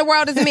bald girl in the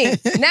world is me.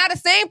 Now the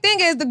same thing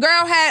is the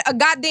girl had a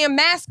goddamn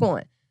mask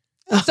on.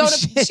 So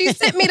she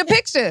sent me the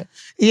picture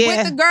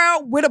with the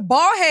girl with a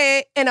bald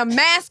head and a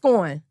mask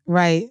on.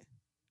 Right.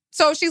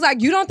 So she's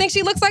like, you don't think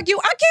she looks like you?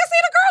 I can't see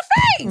the girl's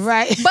face.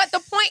 Right. But the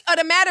point of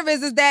the matter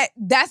is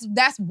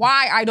that's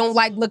why I don't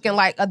like looking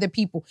like other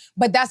people.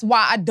 But that's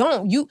why I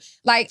don't.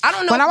 I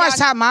don't know. When I watch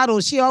Top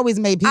Model, she always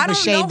made people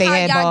shave their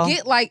head bald.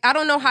 I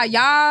don't know how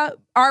y'all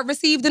are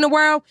received in the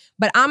world,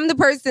 but I'm the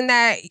person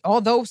that,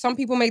 although some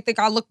people may think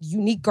I look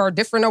unique or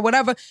different or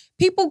whatever,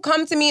 people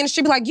come to me and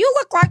she be like, you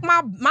look like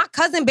my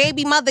cousin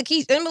baby mother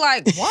Keisha. And be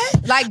like,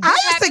 what? Like, I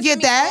used to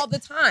get that all the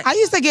time. I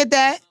used to get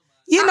that.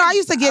 You know, I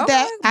used to get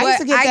that. I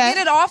get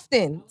it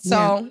often.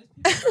 So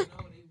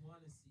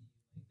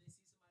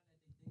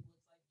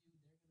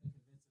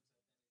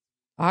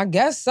I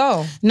guess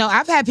so. No,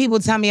 I've had people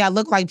tell me I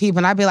look like people,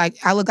 and I'd be like,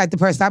 I look like the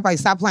person. I'd be like,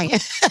 stop playing.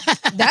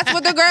 That's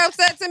what the girl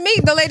said to me.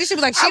 The lady, she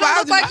was like, she don't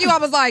look like you. I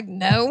was like,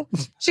 no.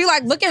 She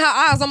like, look at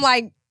her eyes. I'm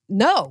like,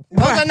 no.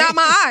 Those are not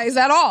my eyes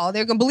at all.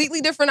 They're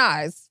completely different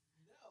eyes.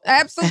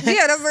 Absolutely.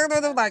 Yeah, that's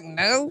like,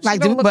 no.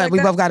 But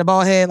we both got a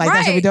bald head. Like, right.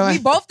 That's what we doing. We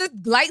both the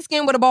light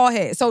skin with a bald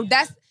head. So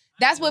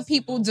that's what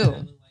people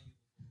do.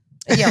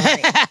 Yeah,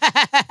 right.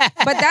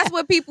 But that's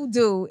what people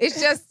do. It's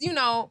just,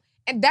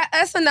 and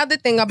that's another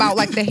thing about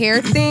like the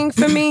hair thing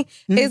for me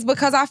is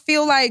because I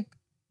feel like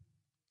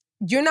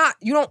you're not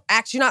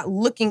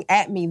looking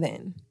at me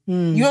then.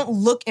 You don't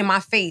look in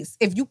my face.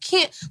 If you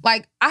can't,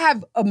 like, I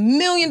have a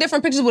million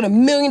different pictures with a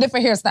million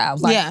different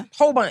hairstyles. Like,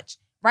 whole bunch,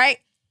 right?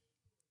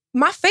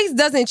 My face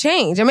doesn't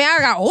change. I mean, I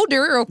got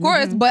older, of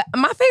course, but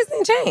my face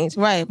didn't change.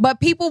 Right. But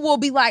people will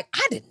be like,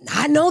 I did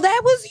not know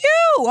that was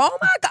you. Oh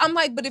my God. I'm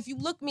like, but if you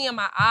look me in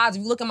my eyes,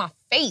 if you look at my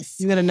face,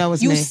 you're gonna know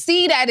it's me. You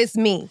see that it's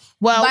me.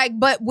 Well, like,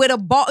 but with a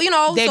ball,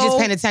 they're just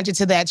paying attention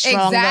to that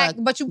strong look.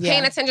 But you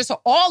paying attention to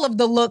all of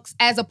the looks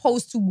as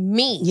opposed to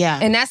me. Yeah.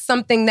 And that's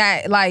something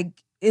that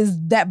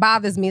that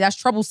bothers me. That's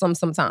troublesome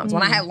sometimes.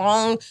 When I had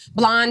long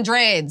blonde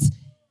dreads,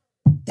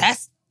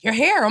 that's your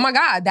hair. Oh my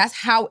God. That's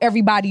how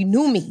everybody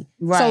knew me.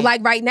 Right. So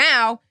like right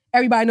now,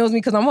 everybody knows me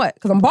because I'm what?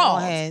 Because I'm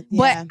bald. Yeah.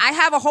 But I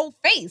have a whole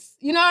face.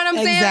 You know what I'm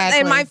saying?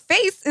 And my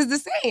face is the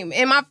same.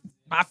 And my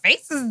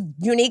face is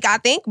unique, I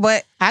think.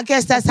 But I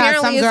guess that's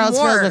how some girls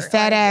feel with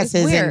fat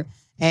asses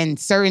and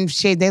certain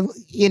shit. They,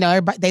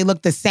 everybody, they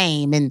look the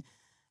same. And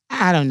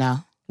I don't know.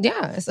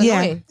 Yeah, it's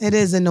annoying. Yeah, it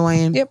is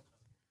annoying. Yep.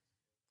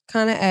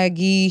 Kind of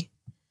aggy.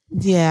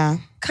 Yeah.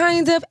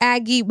 Kind of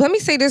aggy. Let me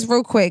say this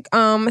real quick. We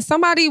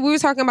were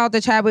talking about the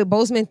Chadwick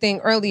Boseman thing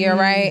earlier,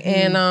 right?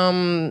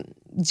 And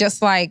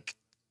just like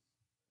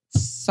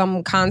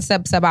some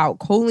concepts about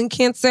colon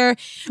cancer.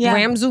 Yeah.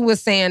 Ramzu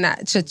was saying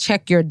that to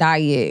check your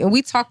diet. And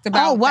we talked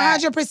about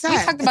 100%. We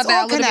talked about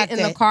that a little bit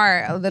in the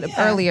car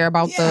earlier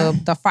about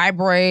the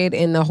fibroid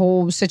and the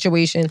whole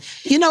situation.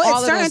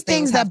 It's certain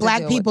things that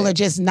Black people are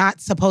just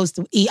not supposed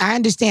to eat. I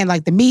understand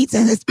like the meats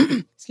and this,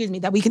 excuse me,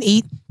 that we can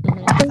eat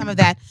some of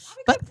that.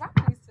 But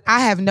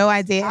I have no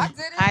idea.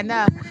 I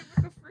know.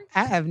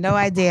 I have no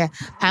idea.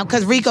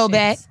 Because Rico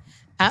back.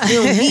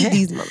 You don't need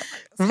these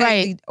motherfuckers.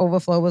 Right.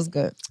 Overflow was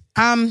good.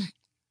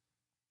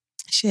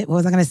 Shit, what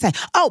was I going to say?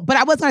 Oh, but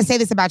I was going to say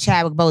this about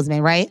Chadwick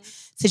Boseman, right?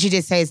 Since you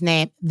just say his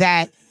name,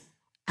 that,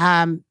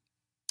 when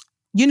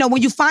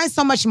you find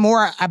so much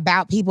more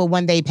about people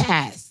when they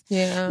pass.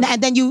 Yeah.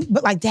 And then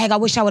but like, dang, I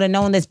wish I would have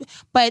known this.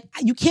 But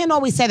you can't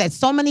always say that.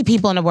 So many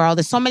people in the world,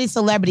 there's so many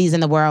celebrities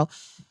in the world.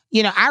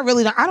 I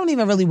don't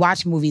even really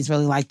watch movies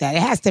really like that.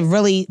 It has to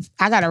really,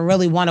 I got to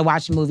really want to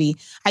watch a movie.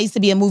 I used to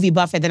be a movie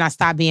buff, and then I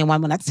stopped being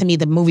one. To me,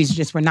 the movies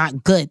just were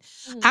not good.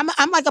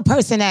 I'm like a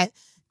person that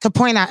could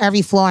point out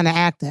every flaw in an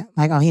actor.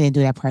 Like, oh, he didn't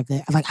do that part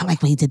good. I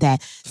like when he did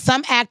that.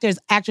 Some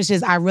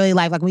actresses I really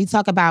like when you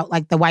talk about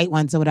like the white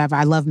ones or whatever,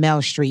 I love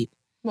Meryl Streep.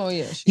 Oh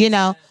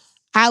yeah.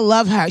 I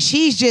love her.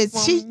 She's just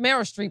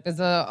Meryl Streep is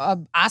a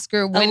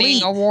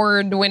Oscar-winning,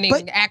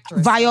 award-winning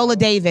actress. Viola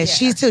Davis,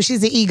 she's an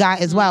EGOT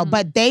as well.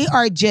 But they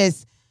are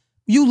just,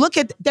 you look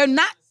at, they're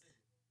not.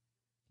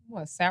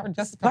 What, Sarah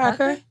Jessica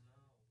Parker?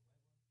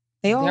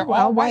 They're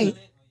all white.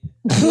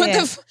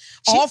 Yeah.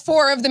 All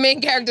four of the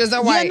main characters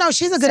are white. Yeah, no,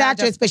 she's a good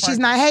actress, but she's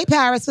not. Hey,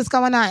 Paris, what's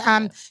going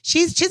on?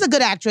 She's a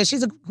good actress.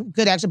 She's a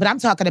good actress, but I'm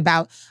talking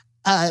about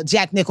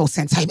Jack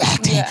Nicholson type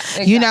acting. Yeah,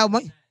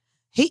 exactly.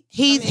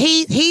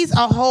 He's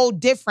a whole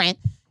different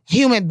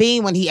human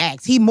being when he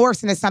acts. He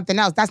morphs into something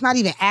else. That's not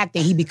even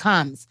acting. He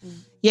becomes.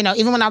 You know,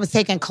 even when I was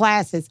taking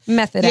classes.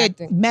 Method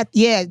acting.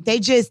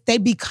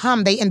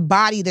 They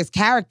embody this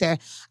character.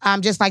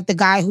 Just like the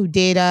guy who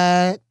did,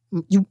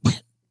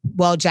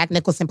 Jack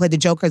Nicholson played the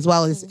Joker as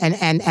well as,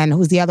 and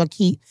who's the other,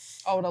 Keith?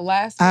 Oh, the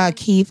last one?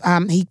 Keith,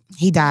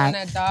 he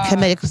died.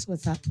 Committed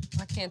suicide.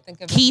 I can't think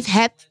of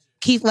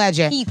Keith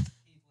Ledger.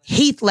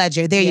 Heath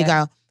Ledger. There you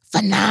go.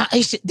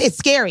 It's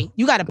scary.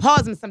 You got to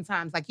pause him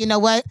sometimes. Like, you know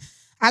what?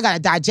 I got to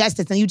digest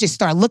this. And you just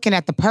start looking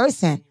at the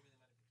person.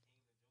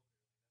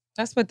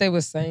 That's what they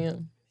were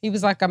saying. He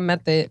was like a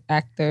method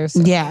actor.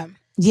 So yeah.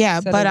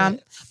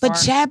 But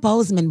Chad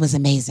Boseman was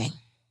amazing.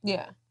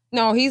 Yeah.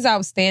 No, he's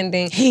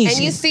outstanding. And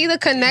you see the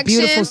connection.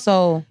 Beautiful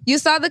soul. You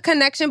saw the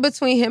connection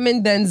between him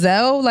and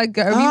Denzel. Like,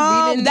 are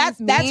you reading that's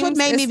what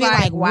made me be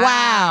like,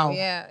 wow.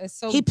 Yeah, it's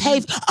so he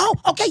paid. Oh,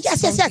 okay,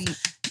 yes.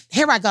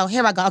 Here I go.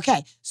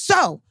 Okay,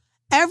 so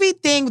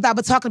everything that I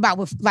was talking about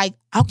with like,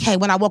 okay,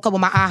 when I woke up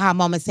with my aha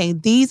moment saying,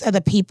 these are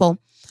the people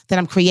that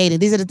I'm creating.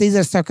 These are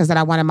the circles that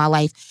I want in my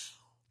life.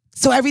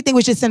 So everything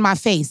was just in my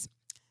face.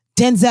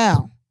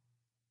 Denzel,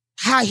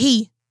 how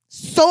he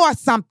saw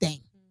something.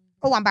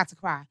 Oh, I'm about to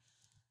cry.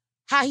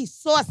 How he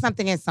saw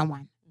something in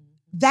someone.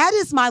 That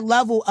is my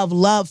level of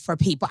love for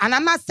people. And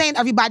I'm not saying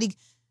everybody's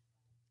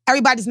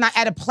not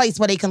at a place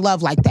where they can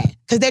love like that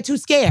because they're too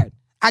scared.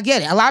 I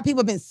get it. A lot of people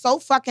have been so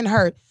fucking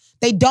hurt.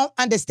 They don't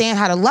understand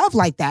how to love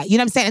like that. You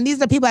know what I'm saying? And these are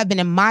the people that have been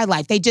in my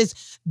life. They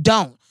just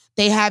don't.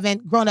 They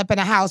haven't grown up in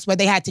a house where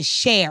they had to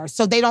share.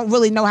 So they don't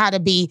really know how to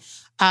be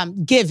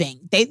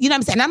giving. You know what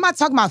I'm saying? And I'm not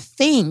talking about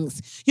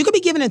things. You could be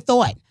giving a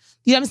thought.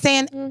 You know what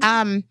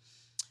I'm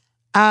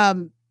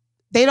saying?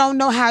 They don't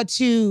know how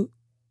to.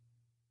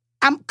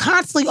 I'm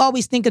constantly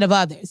always thinking of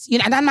others. You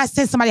know, and I'm not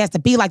saying somebody has to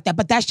be like that,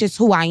 but that's just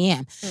who I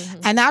am.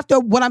 And after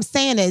what I'm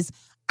saying is,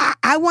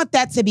 I want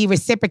that to be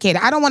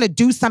reciprocated. I don't want to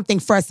do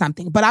something for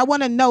something, but I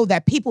want to know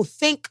that people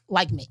think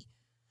like me.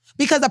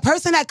 Because a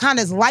person that kind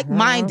of is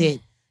like-minded,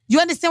 you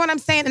understand what I'm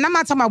saying? And I'm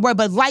not talking about word,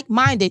 but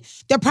like-minded,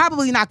 they're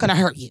probably not going to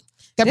hurt you.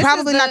 They're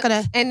probably not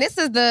going to... And this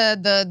is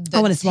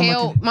the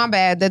tale, my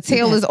bad, the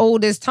tale is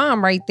old as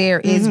time right there,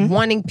 is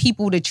wanting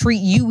people to treat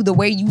you the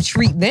way you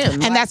treat them.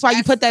 And like, that's why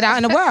you put that out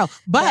in the world.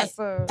 But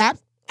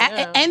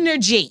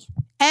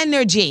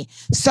energy.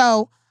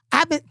 So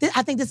I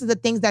think this is the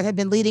things that have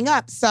been leading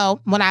up. So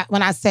when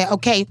I say,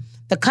 okay,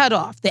 the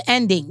cutoff, the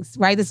endings,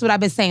 right? This is what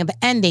I've been saying, the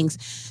endings.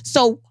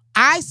 So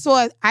I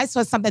saw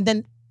something,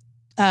 then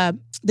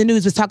the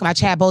news was talking about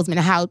Chad Boseman and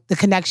how the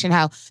connection,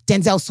 how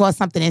Denzel saw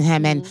something in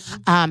him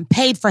and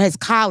paid for his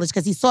college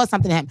because he saw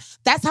something in him.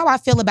 That's how I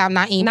feel about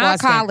Naeem Not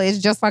Austin. college,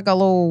 just like a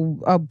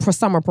little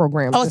summer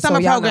program. Oh,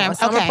 summer program.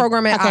 Summer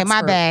program at Oxford,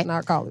 my bad.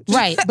 Not college.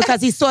 Right,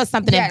 because he saw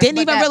something and didn't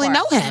even really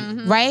know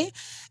him, right?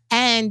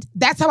 And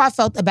that's how I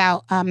felt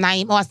about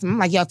Naeem Austin. I'm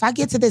like, yo, if I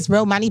get to this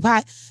real money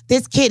pot,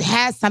 this kid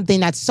has something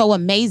that's so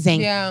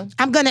amazing. Yeah.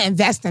 I'm going to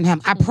invest in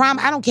him. I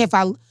promise. I don't care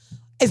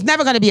it's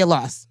never going to be a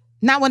loss.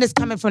 Not when it's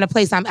coming from the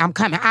place I'm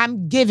coming.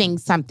 I'm giving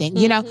something,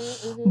 you know?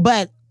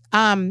 But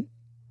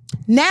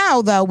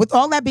now, though, with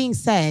all that being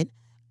said,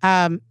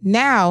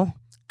 now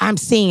I'm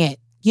seeing it.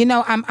 You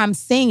know, I'm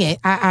seeing it.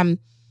 I'm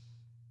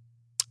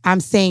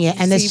seeing it.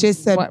 And it's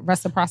just... what,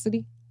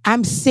 reciprocity?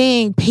 I'm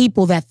seeing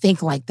people that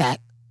think like that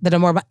are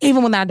more about,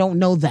 even when I don't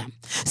know them.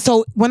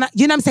 So you know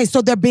what I'm saying?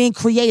 So they're being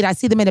created. I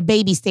see them in the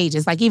baby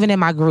stages, like even in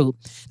my group.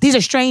 These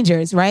are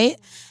strangers, right?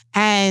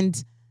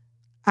 And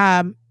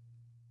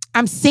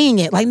I'm seeing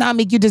it. Like, nah,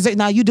 Meek, you deserve.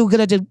 Nah, you do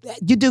good.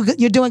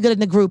 You're doing good in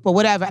the group or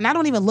whatever. And I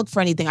don't even look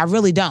for anything. I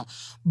really don't.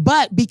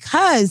 But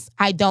because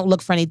I don't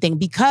look for anything,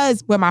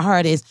 because where my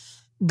heart is,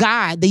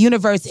 God, the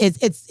universe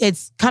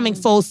it's coming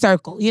full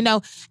circle, you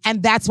know.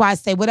 And that's why I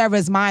say whatever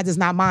is mine is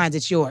not mine.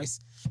 It's yours.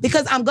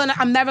 Because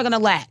I'm never gonna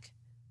lack.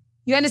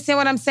 You understand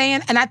what I'm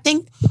saying? And I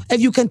think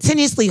if you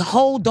continuously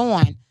hold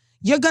on,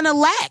 you're gonna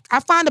lack. I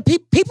find the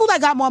people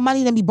that got more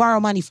money than me borrow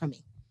money from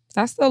me.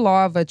 That's the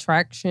law of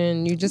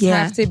attraction. You just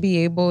have to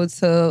be able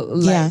to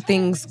let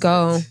things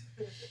go.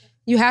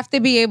 You have to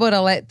be able to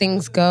let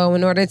things go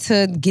in order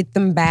to get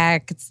them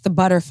back. It's the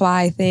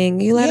butterfly thing.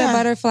 You let a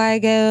butterfly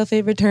go, if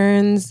it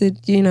returns,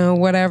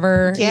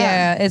 whatever.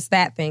 Yeah, it's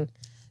that thing.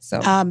 So,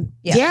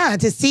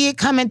 to see it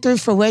coming through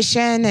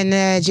fruition and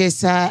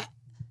it's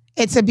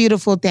a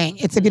beautiful thing.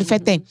 It's a beautiful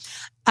thing.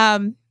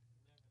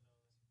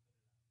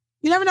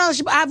 You never know.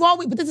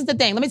 But this is the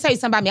thing. Let me tell you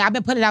something about me. I've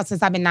been putting it out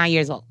since I've been 9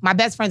 years old. My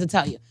best friends will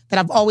tell you that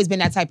I've always been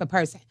that type of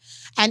person.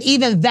 And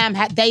even them,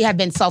 they have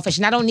been selfish.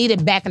 And I don't need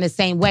it back in the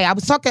same way. I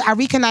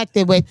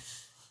reconnected with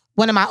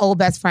one of my old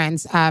best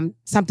friends.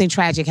 Something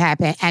tragic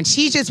happened. And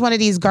she's just one of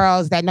these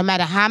girls that no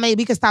matter how many,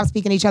 we could stop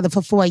speaking to each other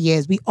for 4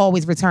 years, we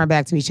always return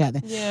back to each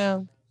other. Yeah.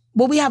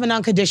 Well, we have an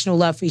unconditional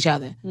love for each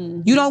other.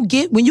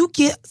 Mm-hmm. When you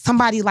get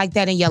somebody like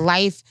that in your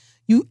life,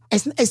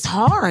 it's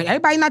hard.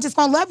 Everybody not just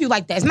gonna love you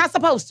like that. It's not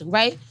supposed to,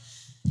 right?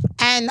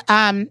 And,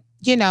 I'm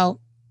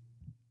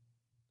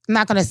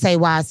not going to say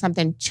why it's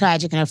something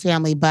tragic in her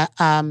family, but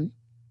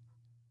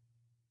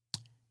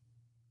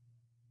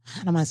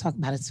I don't want to talk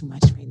about it too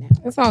much right now.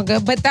 It's all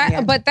good. But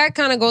that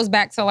kind of goes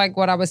back to like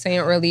what I was saying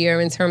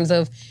earlier in terms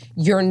of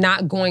you're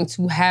not going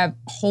to have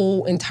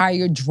whole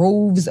entire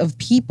droves of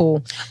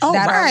people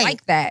that are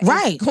like that.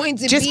 Right. It's going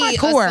to just be my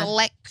core. A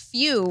select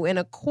few and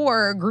a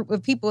core group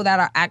of people that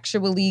are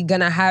actually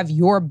going to have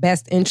your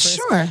best interest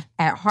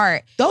at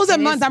heart. Those are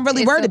ones I'm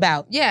really worried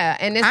about. Yeah.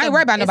 And I ain't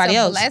worried about nobody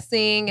else. It's a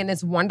blessing and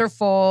it's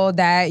wonderful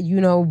that, you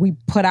know, we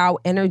put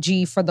out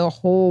energy for the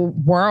whole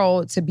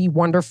world to be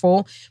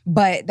wonderful.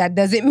 But that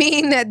doesn't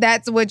mean that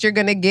that's what you're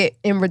going to get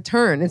in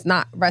return. It's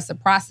not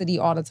reciprocity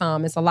all the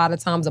time. It's a lot of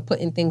times of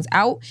putting things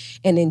out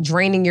and then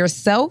draining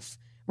yourself,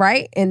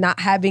 right? And not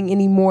having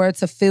any more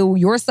to fill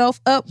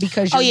yourself up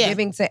because you're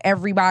giving to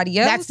everybody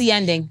else. That's the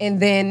ending. And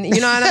then, you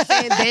know what I'm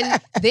saying?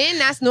 then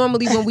that's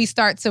normally when we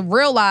start to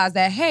realize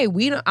that, hey,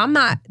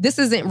 this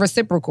isn't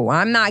reciprocal.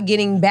 I'm not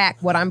getting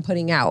back what I'm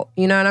putting out.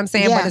 You know what I'm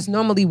saying? But it's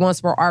normally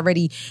once we're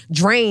already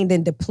drained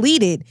and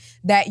depleted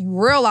that you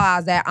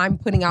realize that I'm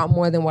putting out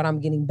more than what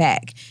I'm getting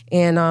back.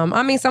 And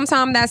I mean,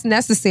 sometimes that's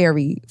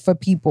necessary for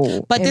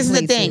people. But this is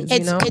the thing.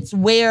 It's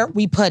where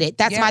we put it.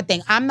 That's my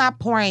thing. I'm not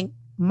pouring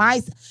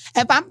I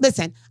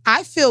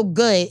feel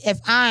good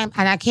and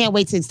I can't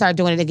wait to start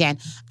doing it again.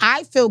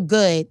 I feel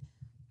good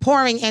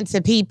pouring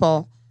into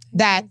people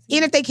that,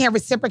 even if they can't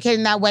reciprocate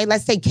in that way,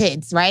 let's say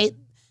kids, right?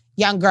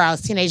 Young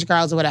girls, teenage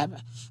girls or whatever.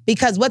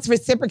 Because what's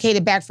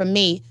reciprocated back from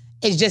me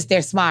is just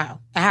their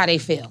smile and how they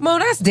feel. Well,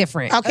 that's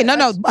different. Okay,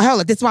 hold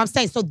on. This is what I'm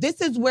saying. So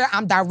this is where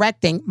I'm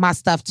directing my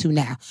stuff to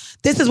now.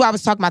 This is why I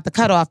was talking about the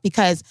cutoff,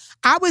 because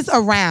I was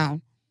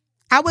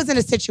in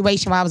a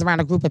situation where I was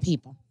around a group of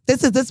people.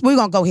 We're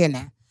going to go here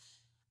now.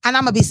 And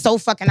I'm going to be so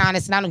fucking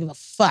honest and I don't give a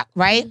fuck,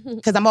 right?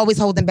 Because I'm always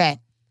holding back.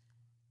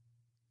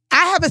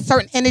 I have a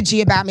certain energy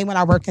about me when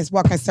I walk in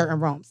certain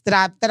rooms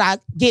that I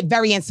get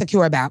very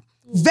insecure about.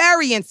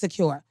 Very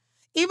insecure.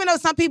 Even though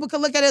some people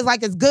could look at it as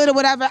like it's good or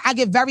whatever, I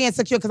get very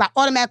insecure because I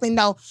automatically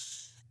know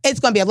it's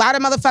going to be a lot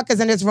of motherfuckers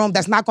in this room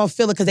that's not going to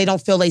feel it because they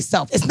don't feel they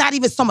self. It's not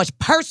even so much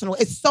personal.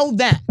 It's so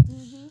them.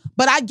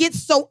 But I get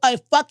so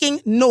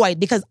fucking annoyed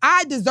because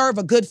I deserve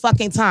a good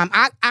fucking time.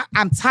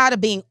 I'm tired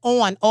of being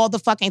on all the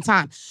fucking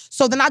time.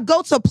 So then I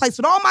go to a place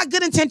with all my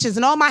good intentions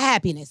and all my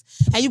happiness.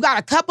 And you got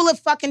a couple of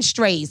fucking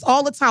strays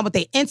all the time with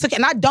their insecure.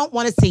 And I don't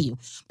want to see you.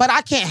 But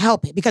I can't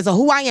help it because of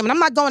who I am. And I'm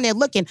not going there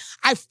looking.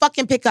 I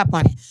fucking pick up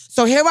on it.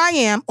 So here I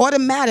am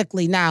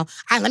automatically now.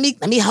 Let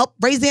me help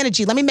raise the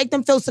energy. Let me make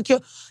them feel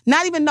secure.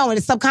 Not even knowing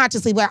it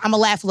subconsciously where I'm going to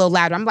laugh a little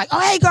louder. I'm like, oh,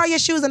 hey, girl, your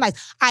shoes are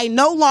nice. I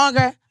no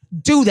longer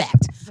do that.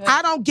 Good.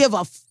 I don't give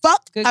a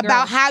fuck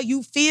about how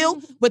you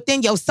feel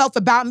within yourself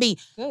about me.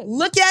 Good.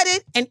 Look at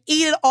it and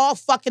eat it all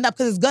fucking up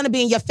because it's gonna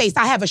be in your face.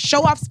 I have a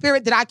show-off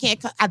spirit that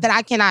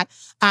I cannot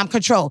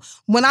control.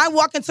 When I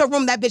walk into a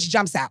room, that bitch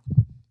jumps out.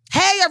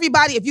 Hey,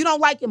 everybody, if you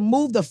don't like it,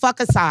 move the fuck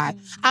aside.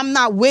 I'm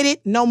not with it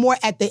no more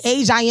at the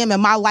age I am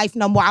in my life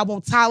no more. I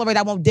won't tolerate,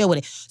 I won't deal with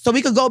it. So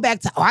we could go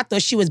back to, I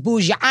thought she was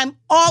bougie. I'm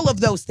all of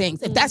those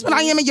things. If that's what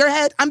I am in your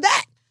head, I'm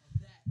that.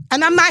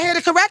 And I'm not here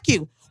to correct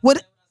you.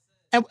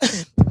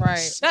 Right.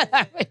 Shut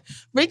up.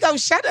 Rico,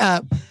 shut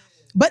up.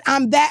 But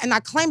I'm that, and I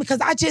claim it because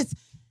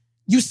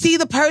you see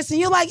the person,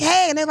 you're like,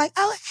 hey, and they're like,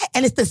 oh, hey.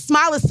 And the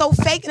smile is so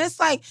fake, and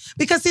it's like,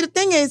 because see, the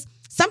thing is,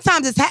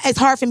 sometimes it's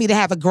hard for me to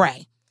have a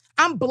gray.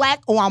 I'm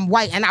black or I'm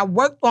white, and I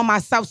worked on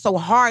myself so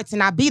hard to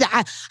not be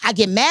that. I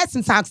get mad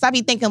sometimes because I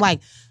be thinking like,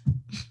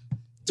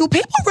 do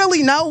people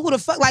really know who the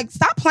fuck, like,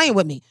 stop playing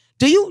with me.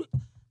 Do you?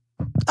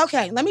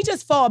 Okay, let me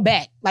just fall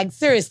back, like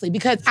seriously,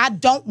 because I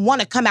don't want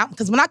to come out,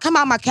 because when I come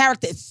out, my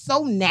character is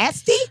so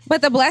nasty.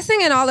 But the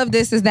blessing in all of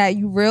this is that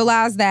you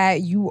realize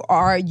that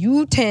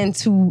you tend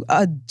to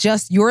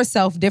adjust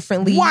yourself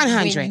differently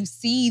 100. when you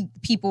see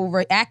people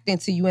reacting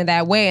to you in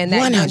that way, and that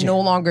 100. you're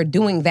no longer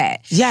doing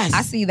that. Yes.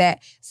 I see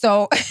that.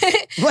 So,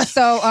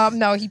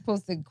 no, he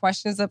posted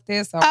questions up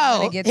there, so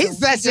I'm gonna get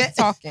to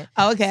talking.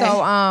 Okay.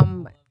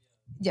 So,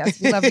 yes,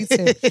 we love you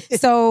too.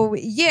 So,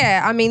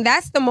 yeah, I mean,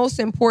 that's the most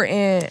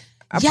important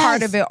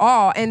part of it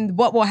all. And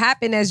what will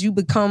happen as you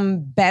become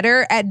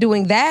better at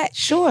doing that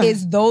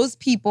is those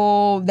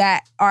people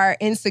that are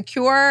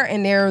insecure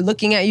and they're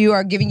looking at you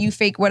or giving you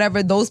fake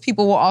whatever, those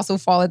people will also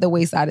fall at the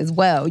wayside as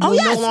well. You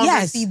will no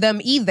longer see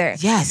them either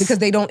because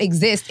they don't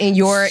exist in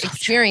your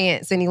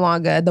experience any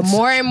longer. The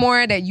more and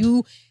more that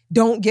you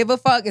don't give a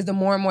fuck is the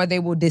more and more they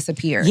will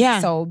disappear.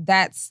 Yeah. So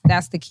that's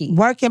the key.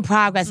 Work in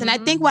progress. And I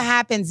think what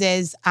happens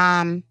is,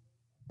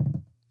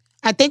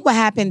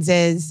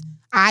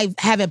 I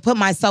haven't put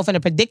myself in a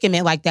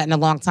predicament like that in a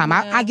long time.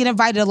 Yeah. I get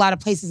invited to a lot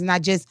of places and I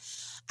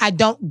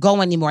don't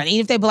go anymore. And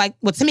even if they be like,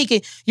 well,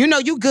 Tamika, you know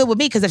you good with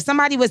me, because if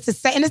somebody was to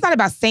say, and it's not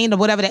about saying or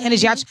whatever, the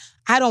energy,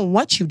 I don't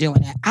want you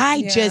doing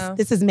that.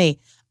 This is me.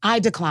 I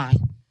decline.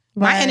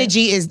 Right. My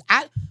energy is,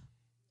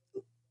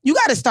 you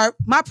got to start,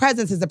 my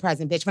presence is the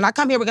present, bitch. When I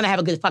come here, we're going to have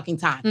a good fucking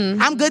time.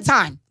 Mm-hmm. I'm good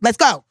time. Let's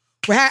go.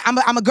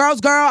 I'm a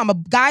girl's girl. I'm a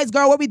guy's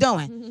girl. What we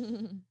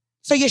doing?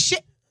 So your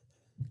shit,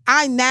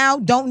 I now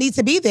don't need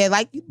to be there.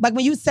 Like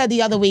when you said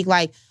the other week,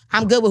 like,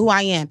 I'm good with who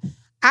I am.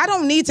 I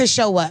don't need to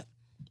show up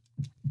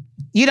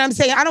You know what I'm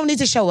saying? I don't need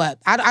to show up.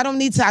 I don't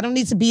need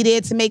to be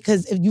there to make,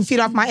 because if you feed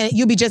off my,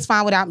 you'll be just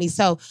fine without me.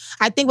 So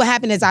I think what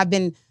happened is I've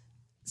been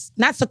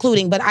not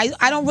secluding, but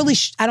I don't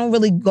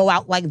really go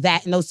out like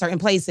that in those certain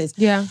places.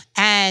 Yeah.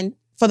 And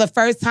for the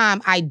first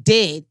time I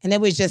did, and it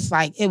was just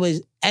like, it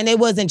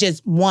wasn't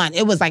just one.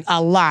 It was like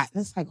a lot.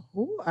 It's like,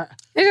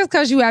 It's just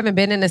because you haven't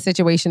been in a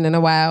situation in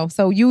a while.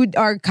 So you're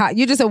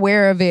just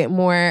aware of it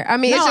more. I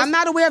mean, I'm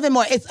not aware of it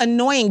more. It's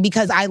annoying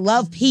because I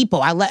love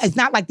people. It's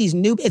not like these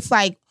new, it's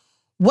like,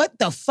 what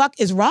the fuck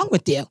is wrong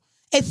with you?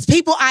 It's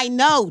people I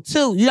know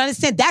too. You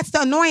understand? That's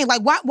the annoying.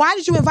 Like, why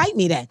did you invite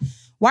me then?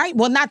 Why?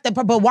 Well,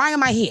 but why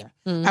am I here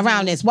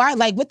around this? Why?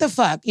 Like, what the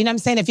fuck? You know what I'm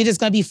saying? If you're just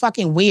gonna be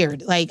fucking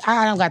weird, like,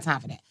 I don't got time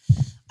for that.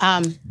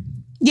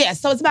 Yeah,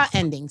 so it's about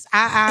endings.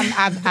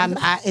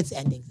 It's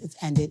endings. It's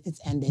ended. It's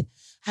ended.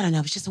 I don't know.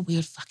 It's just a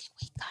weird fucking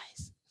week,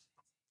 guys.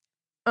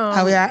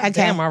 Okay.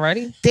 Damn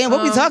already. Damn,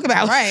 what we talk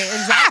about? Right,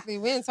 exactly.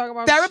 We didn't talk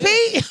about therapy.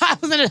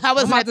 Shit. I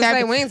was about to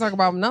say we ain't talk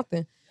about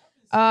nothing.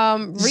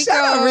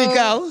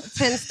 Rico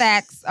 10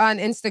 Stacks on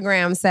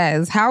Instagram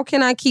says, how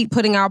can I keep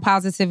putting out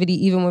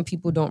positivity even when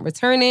people don't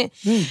return it?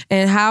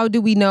 And how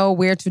do we know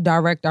where to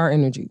direct our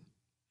energy?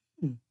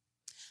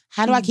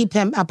 How do I keep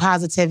a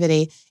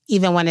positivity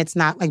even when it's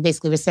not like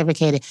basically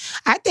reciprocated?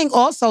 I think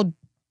also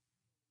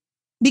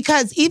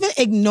because even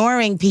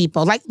ignoring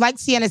people, like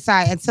Sienna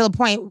said, until a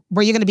point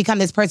where you're going to become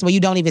this person where you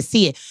don't even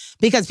see it.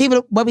 Because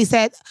people, what we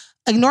said,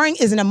 ignoring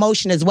is an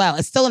emotion as well.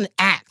 It's still an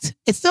act.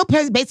 It's still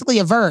basically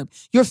a verb.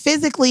 You're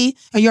physically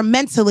or you're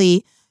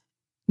mentally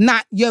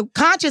you're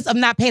conscious of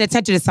not paying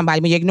attention to somebody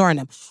when you're ignoring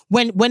them.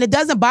 When it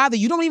doesn't bother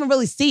you, don't even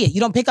really see it. You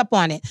don't pick up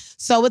on it.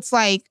 So it's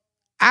like,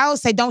 I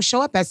always say don't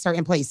show up at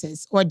certain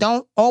places or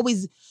don't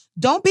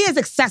be as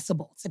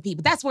accessible to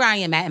people. That's where I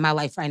am at in my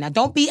life right now.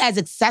 Don't be as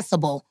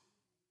accessible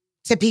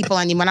to people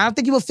anymore. I don't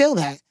think you will feel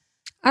that.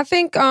 I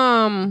think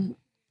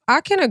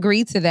I can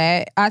agree to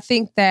that. I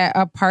think that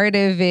a part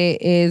of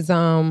it is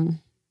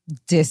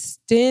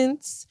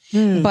distance.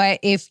 But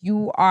if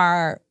you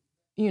are,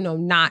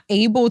 not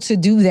able to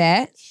do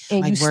that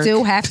and like you work.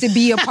 Still have to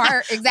be a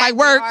part, exactly, like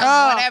work,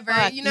 whatever,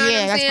 fuck. You know what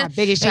I'm saying? That's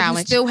my biggest challenge.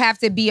 You still have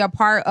to be a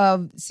part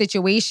of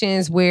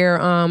situations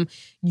where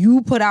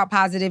you put out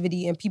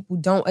positivity and people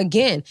don't.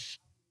 Again,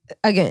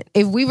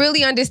 if we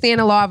really understand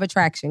the law of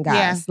attraction,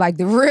 guys, like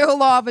the real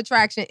law of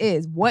attraction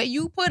is what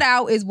you put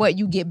out is what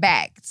you get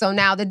back. So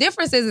now the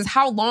difference is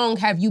how long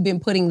have you been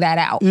putting that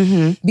out?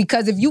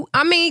 Because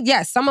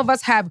yes, some of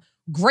us have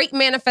great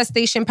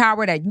manifestation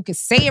power that you can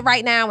say it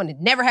right now and it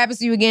never happens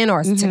to you again,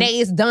 or today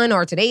it's done,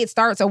 or today it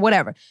starts, or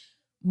whatever.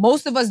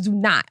 Most of us do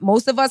not.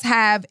 Most of us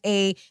have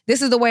this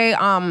is the way,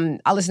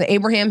 I listen to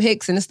Abraham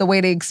Hicks, and it's the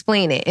way to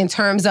explain it in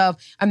terms of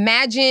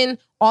imagine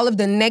all of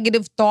the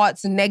negative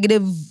thoughts and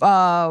negative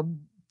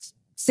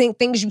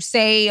things you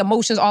say,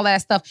 emotions, all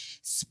that stuff,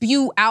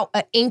 spew out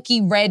an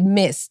inky red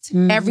mist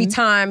every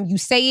time you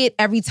say it,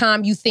 every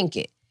time you think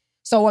it.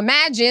 So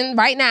imagine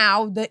right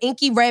now the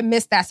inky red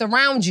mist that's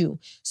around you.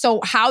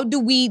 So how do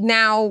we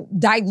now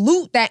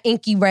dilute that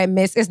inky red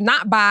mist? It's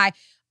not by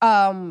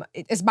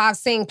it's by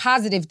saying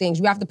positive things.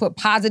 You have to put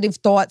positive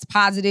thoughts,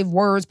 positive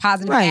words,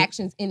 positive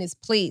actions in its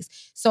place.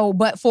 So,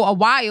 but for a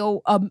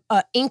while,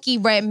 a inky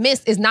red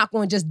mist is not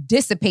going to just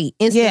dissipate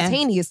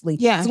instantaneously.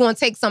 It's going to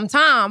take some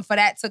time for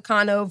that to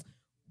kind of,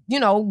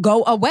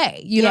 go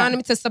away. You know what I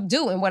mean? To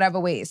subdue in whatever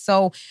ways.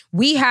 So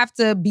we have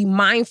to be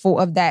mindful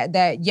of that.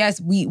 That yes,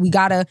 we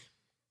gotta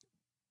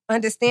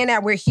understand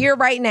that we're here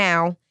right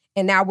now,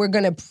 and now we're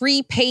gonna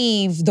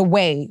pre-pave the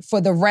way for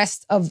the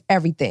rest of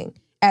everything,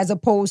 as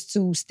opposed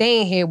to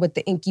staying here with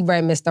the inky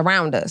red mist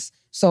around us.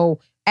 So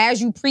as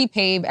you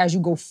pre-pave, as you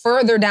go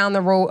further down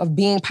the road of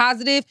being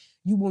positive,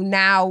 you will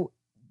now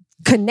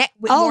connect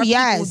with more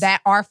people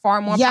that are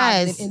far more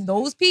positive. And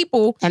those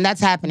people, and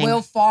that's happening,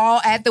 will fall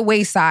at the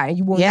wayside.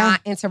 You will not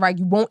interact.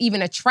 You won't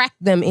even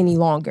attract them any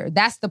longer.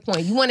 That's the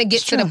point. You want to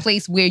get to the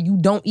place where you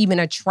don't even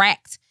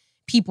attract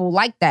people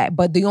like that.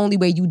 But the only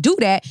way you do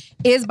that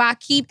is by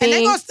keeping. And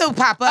they're gonna still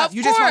pop up.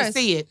 You just won't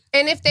see it.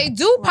 And if they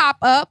do pop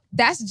up,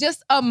 that's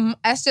just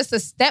a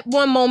step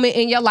one moment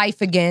in your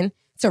life again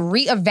to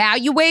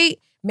reevaluate.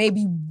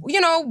 Maybe,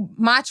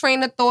 my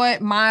train of thought,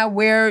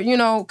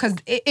 because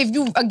if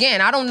you,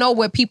 again, I don't know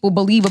what people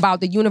believe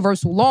about the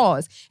universal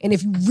laws and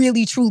if you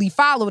really truly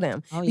follow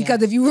them.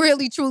 Because if you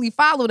really truly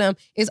follow them,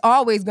 it's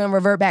always going to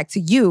revert back to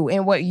you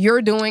and what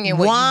you're doing and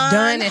what you've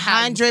done and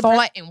how you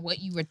thought and what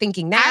you were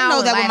thinking now. I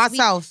know that with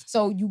myself.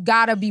 So you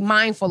got to be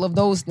mindful of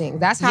those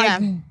things. That's how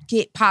you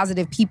get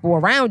positive people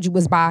around you,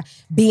 is by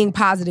being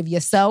positive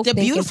yourself,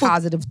 thinking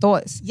positive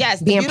thoughts.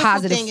 Yes. Being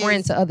positive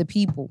friend to other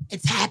people.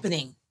 It's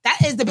happening. That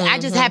is I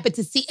just happened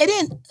to see. It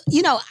didn't,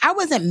 I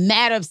wasn't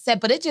mad or upset,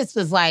 but it just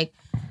was like,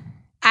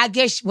 I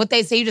guess what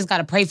they say, you just got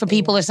to pray for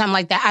people or something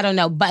like that. I don't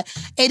know. But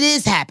it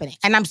is happening.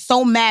 And I'm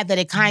so mad that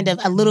it kind of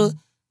a little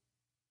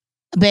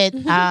bit,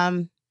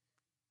 oh,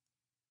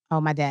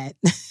 my dad.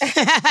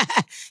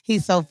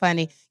 He's so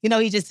funny. He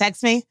just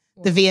texted me.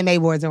 The VMA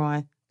awards are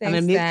on.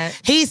 Thanks, Dad.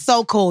 He's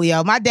so cool,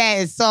 yo. My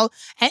dad is so,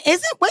 and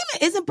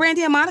isn't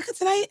Brandy and Monica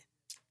tonight?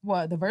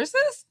 What, the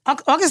verses?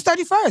 August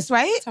 31st,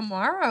 right?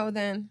 Tomorrow,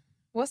 then.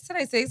 What's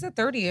today? Today's the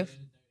 30th.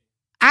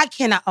 I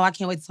can't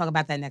wait to talk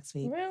about that next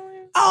week. Really?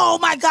 Oh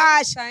my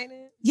gosh.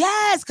 Excited.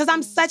 Yes, because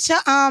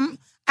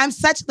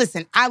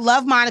listen, I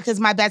love Monica's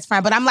my best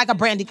friend, but I'm like a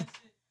Brandy.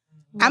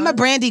 I'm a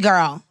Brandy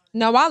girl.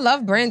 No, I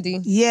love Brandy.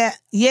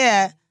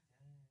 Yeah.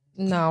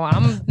 No,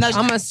 I'm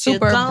a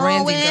super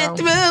Brandy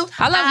girl.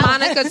 I love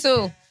Monica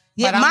too.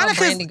 Yeah,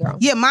 Brandy girl.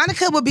 Yeah,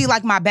 Monica would be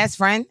like my best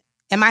friend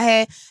in my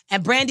head,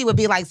 and Brandy would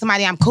be like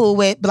somebody I'm cool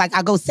with, but like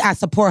I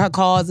support her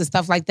cause and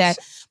stuff like that.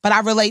 But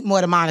I relate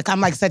more to Monica.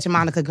 I'm like such a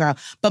Monica girl.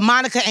 But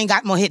Monica ain't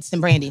got more hits than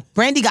Brandy.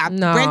 Brandy got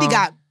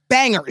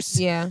bangers.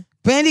 Yeah.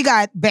 Brandy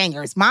got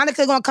bangers.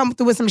 Monica gonna come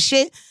through with some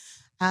shit.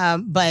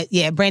 But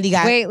yeah, Brandy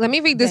got... Wait, let me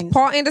read this.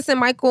 Paul Anderson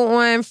Michael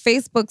on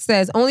Facebook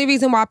says, only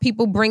reason why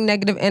people bring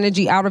negative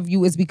energy out of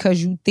you is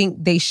because you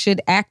think they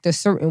should act a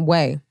certain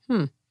way.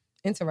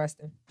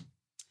 Interesting.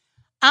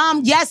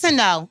 Yes and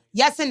no.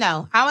 Yes and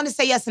no. I want to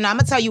say yes and no. I'm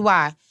gonna tell you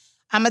why.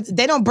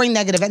 They don't bring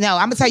negative. No,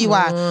 I'm gonna tell you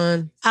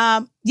why.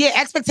 Yeah,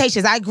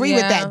 expectations. I agree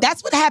with that.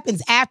 That's what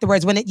happens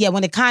afterwards when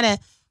it kind of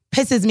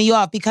pisses me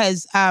off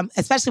because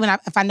especially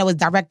if I know it's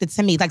directed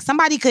to me. Like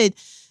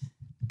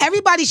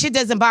everybody shit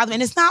doesn't bother me,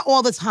 and it's not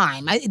all the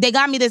time. They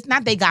got me this,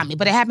 not they got me,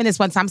 but it happened this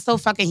one time. I'm so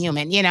fucking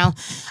human, you know.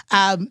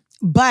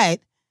 But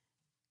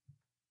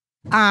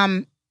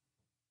I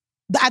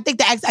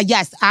think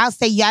yes, I'll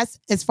say yes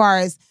as far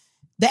as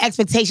the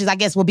expectations, I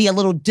guess, will be a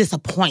little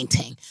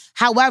disappointing.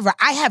 However,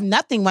 I have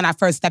nothing when I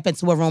first step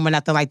into a room or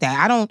nothing like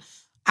that.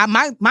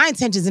 My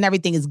intentions and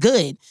everything is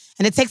good.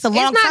 And it takes a long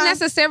time. It's not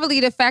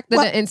necessarily the fact that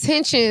the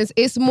intentions,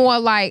 it's more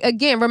like,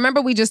 again,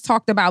 remember we just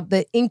talked about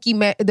the inky,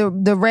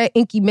 the red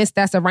inky mist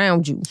that's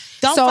around you.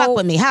 Don't fuck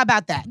with me. How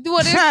about that?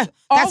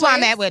 That's why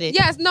I'm at with it.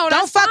 Yes, no,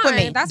 don't fuck with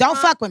me. Don't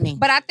fuck with me.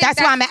 But I think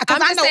that's why I'm at,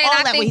 because I know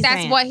all that what he's saying.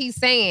 That's what he's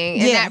saying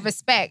in that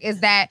respect,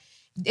 is that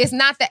it's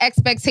not the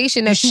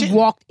expectation that you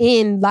walked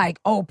in like,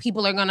 oh,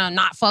 people are gonna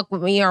not fuck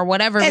with me or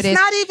whatever it is. It's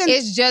not even.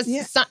 It's just,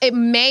 it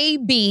may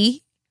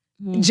be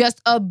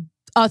just a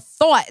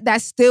thought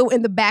that's still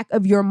in the back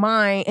of your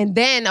mind. And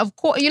then, of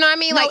course, you know what I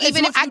mean? Like,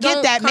 even if you I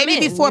get that. Maybe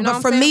before, you know,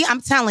 but for me,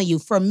 I'm telling you,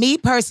 for me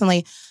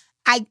personally,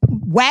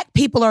 whack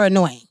people are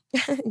annoying.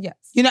 Yes.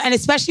 You know, and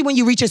especially when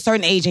you reach a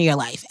certain age in your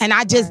life. And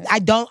I'm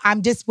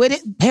just with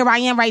it. Here I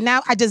am right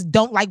now. I just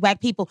don't like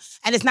whack people.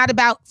 And it's not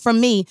about, for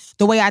me,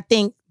 the way I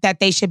think that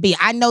they should be.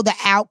 I know the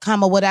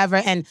outcome or whatever.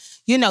 And,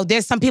 you know,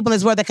 there's some people in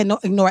this world that can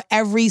ignore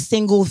every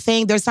single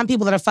thing. There's some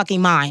people that are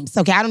fucking mimes.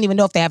 Okay, I don't even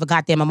know if they have a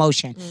goddamn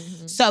emotion.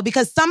 Mm-hmm. So,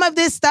 because some of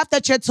this stuff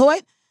that you're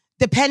taught,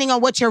 depending on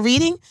what you're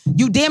reading,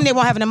 you damn near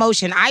won't have an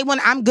emotion.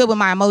 I'm good with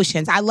my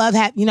emotions. I love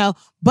you know,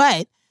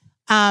 but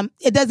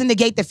it doesn't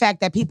negate the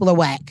fact that people are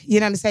whack. You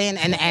know what I'm saying?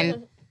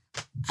 And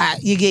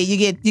you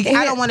get.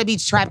 I don't want to be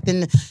trapped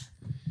in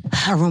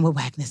a room of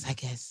whackness, I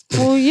guess.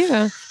 Well,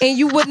 yeah. And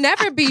you would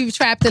never be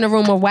trapped in a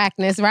room of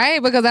whackness,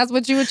 right? Because that's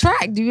what you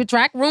attract. Do you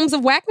attract rooms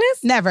of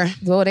whackness? Never.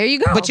 Well, there you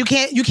go. But you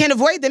can't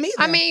avoid them either.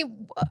 I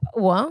mean,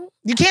 well,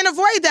 you can't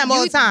avoid them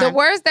all the time. The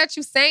words that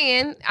you're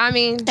saying, I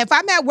mean, if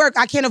I'm at work,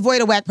 I can't avoid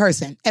a whack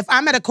person. If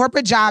I'm at a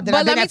corporate job that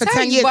I've been at for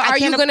 10 years, but are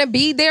you going to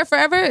be there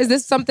forever? Is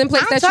this place that you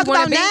want to be? I'm talking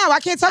about now. I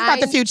can't talk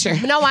about the future.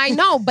 No, I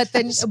know, but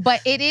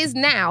it is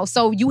now.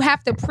 So you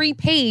have to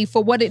prepay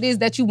for what it is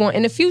that you want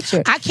in the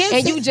future. I can't.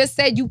 And you just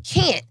said you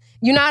can't.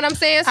 You know what I'm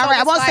saying? So all right,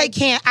 I won't say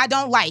can't. I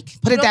don't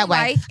like. Put it that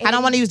way. I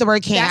don't want to use the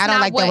word can't. I don't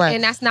like the word.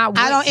 And that's not what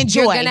I don't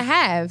enjoy. You're going to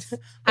have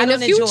in the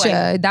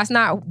future. That's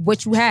not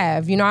what you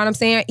have. You know what I'm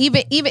saying?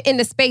 Even in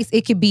the space,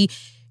 it could be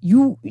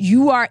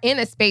you are in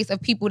a space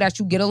of people that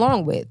you get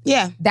along with.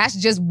 Yeah. That's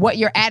just what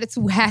your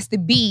attitude has to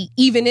be,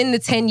 even in the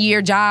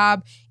 10-year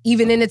job,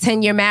 even in the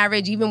 10-year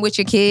marriage, even with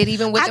your kid,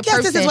 even with the person.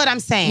 I guess this is what I'm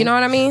saying. You know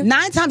what I mean?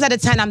 9 times out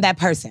of 10, I'm that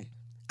person.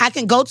 I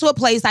can go to a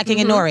place, I can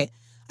ignore it.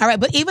 All right,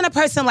 but even a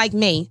person like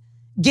me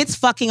gets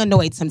fucking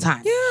annoyed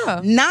sometimes.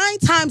 Yeah. 9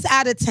 times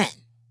out of 10,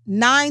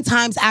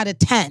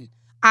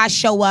 I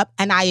show up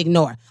and I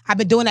ignore. I've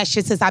been doing that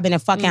shit since I've been in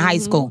fucking high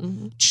school.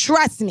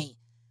 Trust me.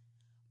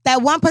 That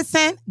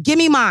 1%, give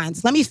me mine.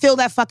 Let me feel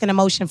that fucking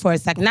emotion for a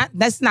second.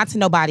 That's not to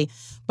nobody.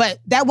 But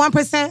that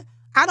 1%,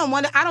 I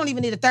don't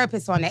even need a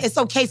therapist on that. It's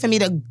okay for me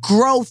to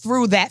grow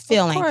through that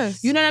feeling. Of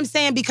course. You know what I'm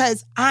saying?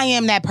 Because I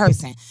am that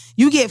person.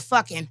 You get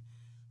fucking...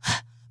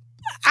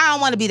 I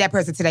don't want to be that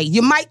person today.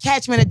 You might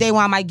catch me in a day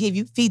where I might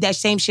feed that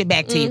same shit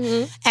back to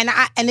you.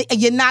 And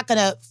you're not going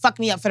to fuck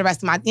me up for the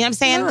rest of my... You know what I'm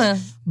saying? Yeah.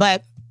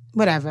 But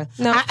whatever.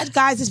 No.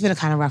 Guys, it's been a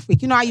kind of rough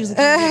week. You know, I usually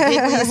get big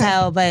as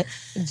hell, but...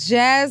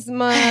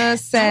 Jasma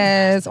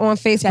says on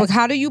Facebook,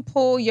 how do you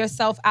pull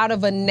yourself out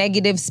of a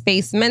negative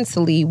space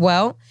mentally?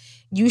 Well,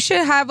 you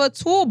should have a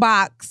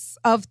toolbox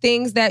of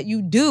things that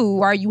you do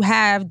or you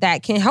have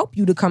that can help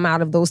you to come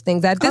out of those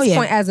things at this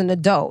point as an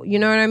adult. You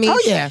know what I mean?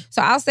 Oh, yeah.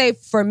 So I'll say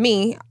for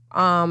me...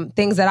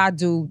 things that I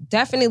do,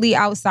 definitely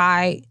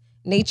outside.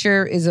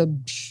 Nature is a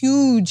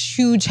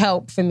huge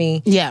help for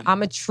me. Yeah.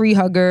 I'm a tree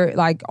hugger,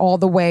 like all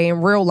the way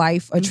in real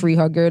life, a tree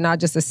hugger, not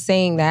just a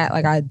saying that,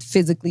 like I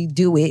physically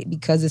do it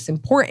because it's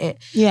important.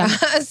 Yeah.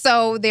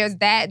 So there's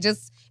that.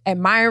 Just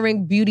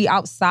admiring beauty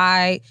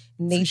outside,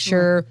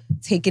 nature,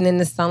 taking in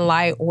the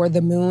sunlight or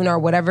the moon or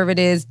whatever it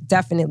is,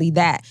 definitely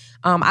that.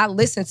 I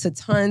listen to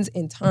tons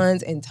and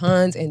tons and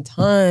tons and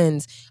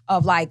tons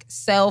of like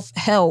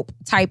self-help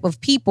type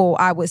of people,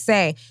 I would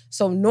say.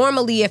 So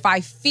normally if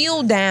I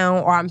feel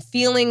down or I'm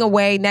feeling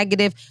away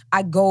negative,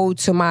 I go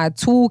to my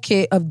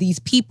toolkit of these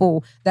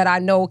people that I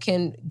know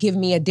can give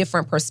me a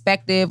different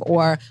perspective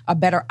or a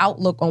better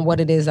outlook on what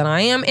it is that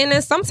I am. And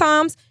then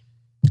sometimes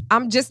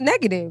I'm just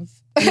negative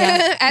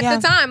at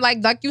the time.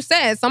 Like you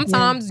said,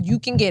 sometimes you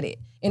can get it.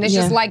 And it's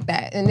just like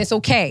that. And it's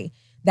okay.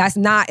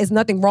 It's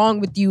nothing wrong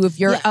with you if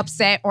you're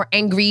upset or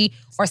angry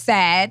or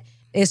sad.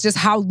 It's just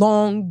how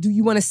long do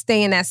you want to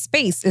stay in that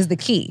space is the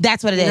key.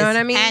 That's what it is. You know what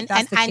I mean? And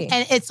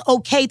it's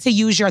okay to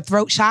use your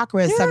throat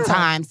chakras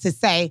sometimes to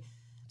say,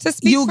 to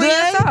speak for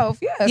yourself.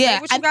 Yeah. Say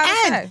what you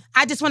gotta say.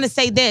 I just want to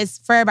say this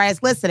for everybody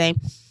that's listening,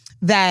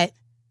 that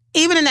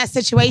even in that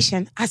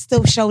situation, I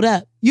still showed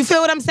up. You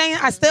feel what I'm saying?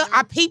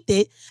 I peeped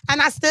it, and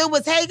I still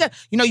was, hey, girl,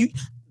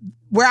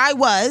 where I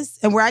was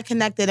and where I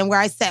connected and where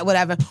I sat,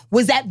 whatever,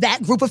 was at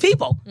that group of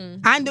people.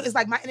 I knew, it's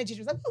like my energy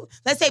was like, ooh,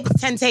 let's say it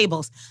was 10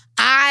 tables.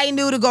 I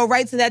knew to go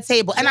right to that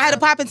table, and I had a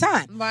pop in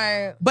time.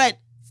 Right. But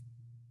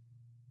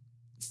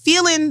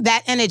feeling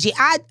that energy,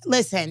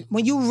 listen,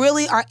 when you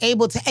really are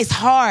able to, it's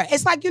hard.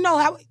 It's like,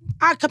 how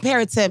I compare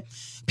it to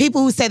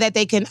people who say that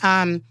they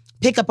can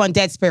pick up on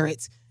dead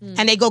spirits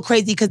and they go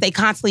crazy because they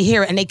constantly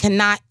hear it and they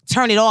cannot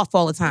turn it off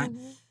all the time.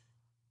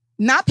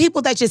 Not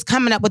people that just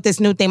coming up with this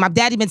new thing. My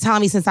daddy been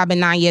telling me since I've been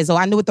 9 years old.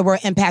 I knew what the word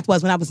empath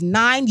was when I was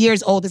 9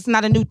 years old. This is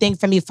not a new thing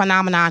for me,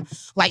 phenomenon,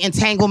 like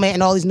entanglement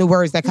and all these new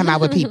words that come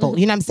out with people.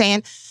 You know what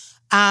I'm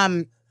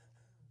saying?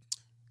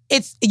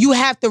 You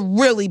have to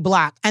really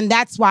block. And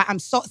that's why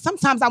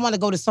sometimes I want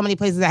to go to so many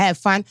places that have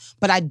fun,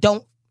 but I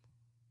don't.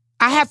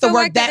 I have to work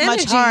like that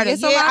much harder.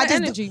 It's a lot of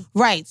energy.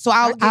 Right. So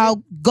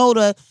I'll go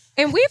to.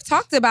 And we've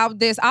talked about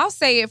this. I'll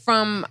say it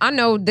from, I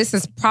know this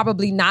is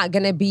probably not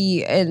going to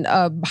be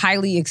a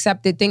highly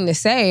accepted thing to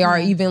say or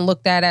even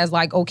looked at as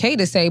like okay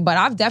to say, but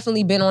I've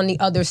definitely been on the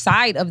other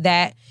side of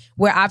that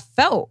where I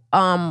felt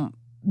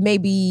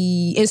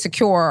maybe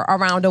insecure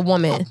around a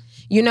woman.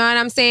 You know what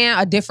I'm saying?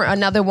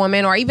 Another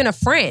woman or even a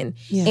friend.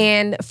 Yeah.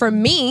 And for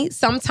me,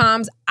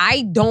 sometimes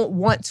I don't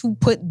want to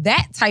put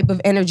that type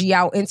of energy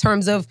out in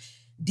terms of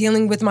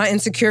dealing with my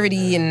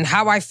insecurity and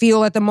how I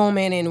feel at the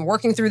moment and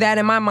working through that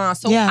in my mind.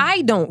 So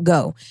I don't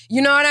go.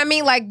 You know what I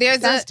mean? Like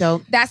that's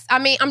dope.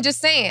 I'm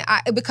just saying,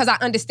 because I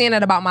understand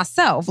that about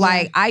myself. Yeah.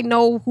 Like I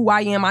know who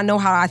I am. I know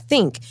how I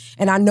think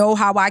and I know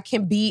how I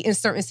can be in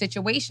certain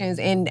situations.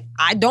 And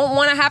I don't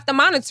want to have to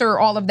monitor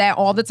all of that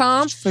all the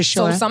time. For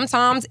sure. So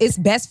sometimes it's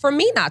best for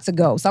me not to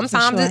go.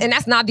 Sometimes, and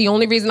that's not the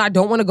only reason I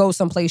don't want to go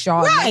someplace,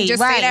 y'all. Right,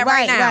 just say that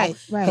right now.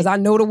 Because I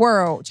know the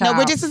world, child.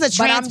 No, this is a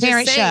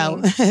transparent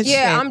show.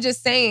 Yeah, I'm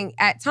just saying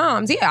at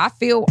times, I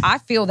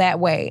feel that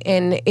way.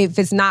 And if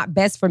it's not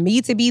best for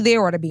me to be there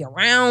or to be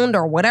around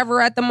or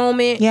whatever at the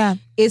moment,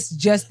 it's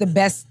just the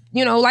best,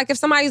 like if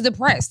somebody's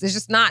depressed, it's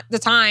just not the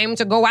time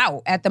to go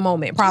out at the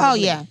moment, probably. Oh,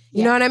 yeah.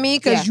 You know what I mean?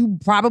 Because you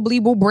probably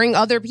will bring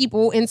other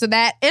people into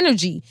that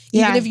energy,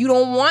 even if you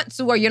don't want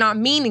to or you're not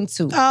meaning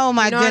to. Oh,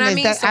 my goodness. I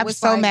mean? I'm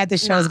so mad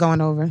this show's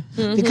going over.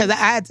 Because I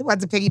had to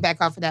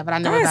piggyback off of that, but I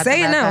know about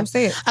say it now.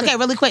 Say it. Okay,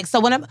 really quick. So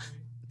when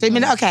 3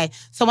 minutes. Okay.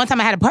 So one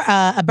time I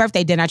had a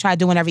birthday dinner. I try to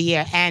do one every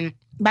year. And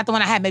about the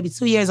one I had maybe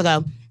 2 years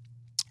ago,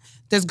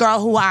 this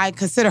girl who I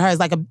consider her as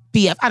like a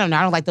BF. I don't know.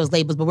 I don't like those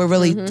labels, but we're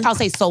really, I'll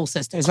say soul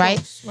sisters,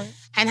 right?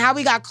 And how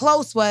we got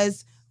close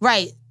was,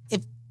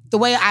 if the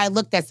way I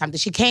looked at something.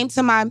 She came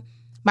to my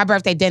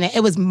birthday dinner. It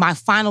was my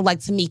final,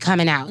 to me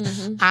coming out.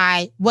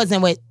 I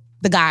wasn't with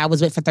the guy I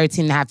was with for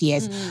 13 and a half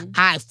years.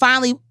 I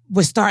finally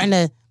was starting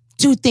to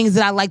do things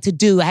that I like to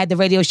do. I had the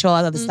radio show,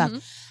 all that other stuff.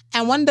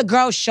 And one of the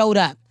girls showed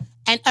up.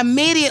 And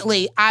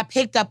immediately I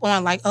picked up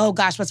on oh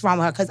gosh, what's wrong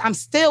with her? Because I'm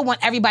still want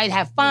everybody to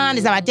have fun.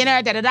 Is that my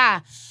dinner? Da-da-da.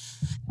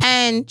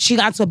 And she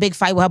got into a big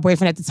fight with her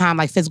boyfriend at the time,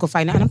 physical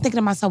fight. And I'm thinking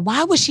to myself,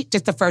 why was she,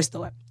 just the first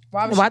thought.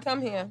 Why would she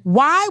come here?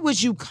 Why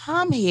would you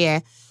come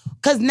here?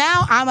 Because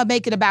now I'm going to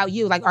make it about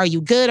you. Are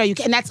you good?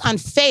 And that's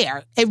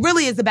unfair. It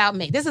really is about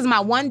me. This is my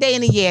one day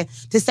in a year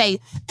to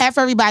say F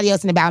everybody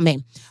else and about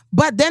me.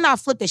 But then I'll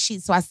flip the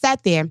sheet. So I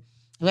sat there.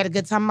 We had a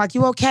good time. I'm like,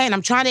 you okay? And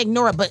I'm trying to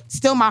ignore it, but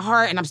still my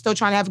heart, and I'm still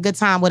trying to have a good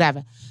time,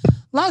 whatever.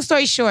 Long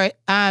story short,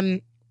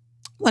 when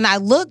I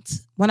looked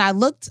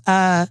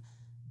at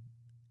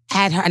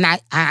her, and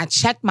I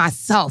checked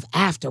myself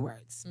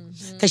afterwards,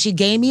 because she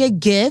gave me a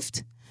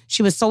gift.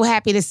 She was so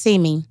happy to see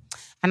me.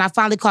 And I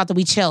finally called her,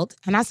 we chilled.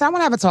 And I said, I want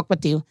to have a talk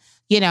with you,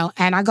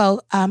 and I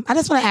go, I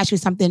just want to ask you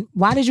something.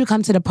 Why did you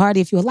come to the party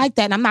if you were like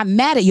that? And I'm not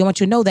mad at you. I want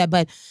you to know that.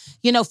 But,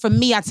 for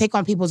me, I take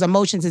on people's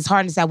emotions as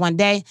hard as that one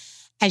day.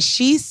 And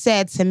she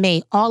said to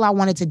me, all I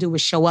wanted to do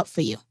was show up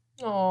for you.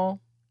 Oh,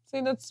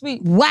 see, that's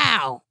sweet.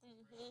 Wow.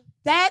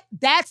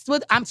 That's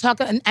what I'm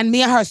talking, and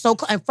me and her are so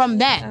close. And from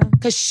that,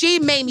 because she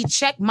made me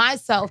check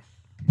myself,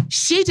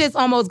 She just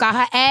almost got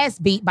her ass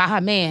beat by her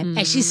man,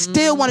 and she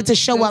still wanted to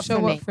show up for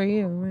me. For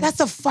you. Right?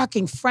 That's a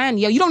fucking friend,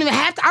 yo. You don't even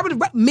have to. I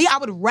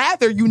would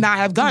rather you not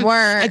have gone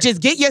and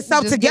just get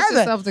yourself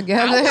together. I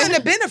wouldn't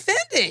have been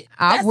offended.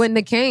 I wouldn't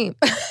have came.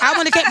 I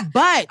wouldn't have came,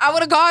 but I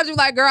would have called you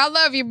like, girl, I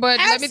love you, but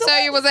let me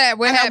tell you what's that.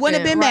 What happened? I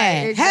wouldn't have been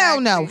mad.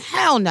 Exactly.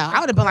 Hell no. I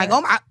would have been like,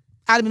 oh my.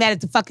 I'd have been mad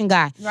at the fucking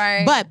guy.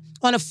 Right. But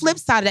on the flip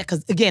side of that,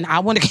 because again, I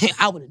would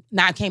have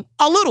not came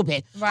a little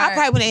bit. Right. I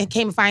probably would have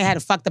came if I ain't had a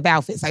fucked up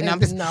outfit. It's like, no,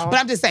 but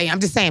I'm just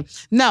saying.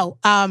 No.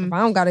 If I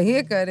don't got a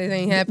haircut, it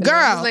ain't happening.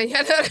 Girl,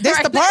 this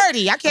the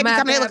party. I can't be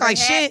coming here looking like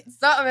shit.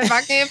 Something. If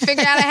I can't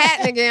figure out a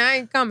hat again, I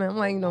ain't coming. I'm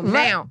like,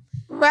 now.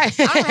 Right.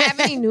 I don't have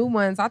any new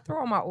ones. I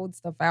throw all my old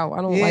stuff out.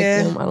 I don't like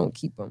them. I don't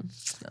keep them.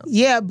 No.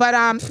 Yeah, but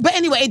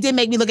anyway, it did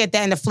make me look at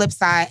that in the flip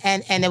side,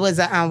 and it was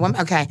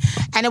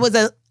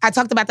I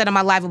talked about that in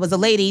my life. It was a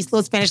lady,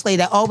 little Spanish lady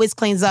that always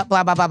cleans up,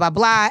 blah blah blah blah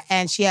blah,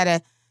 and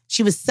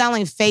she was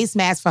selling face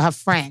masks for her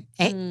friend.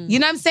 And, you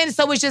know what I'm saying?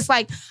 So it's just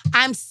like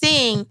I'm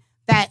seeing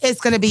that it's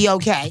gonna be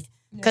okay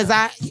because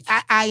I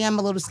am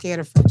a little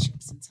scared of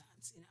friendships sometimes.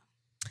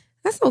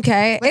 That's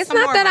okay. It's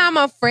not that I'm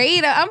afraid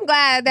of. I'm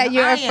glad that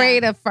you're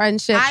afraid of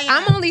friendship.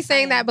 I'm only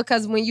saying that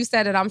because when you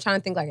said it, I'm trying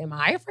to think like, am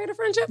I afraid of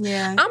friendship?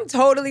 Yeah. I'm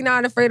totally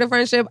not afraid of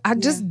friendship. I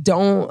just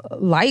don't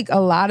like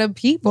a lot of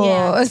people.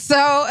 Yeah.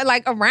 So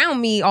like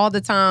around me all the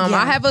time.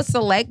 Yeah. I have a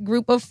select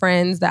group of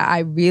friends that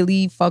I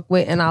really fuck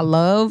with and I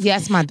love.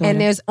 Yes, my daughter.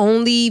 And there's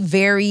only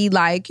very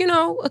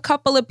a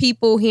couple of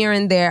people here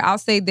and there. I'll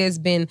say there's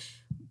been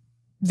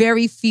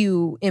very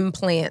few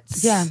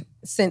implants. Yeah.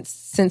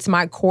 Since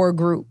my core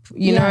group.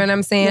 You know what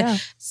I'm saying? Yeah.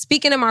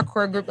 Speaking of my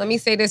core group, let me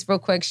say this real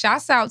quick.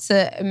 Shouts out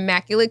to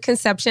Immaculate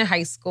Conception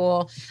High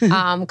School,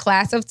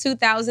 class of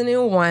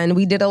 2001.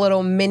 We did a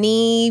little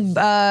mini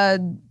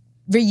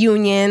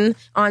reunion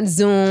on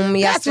Zoom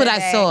yesterday. That's what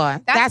I saw.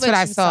 That's what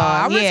I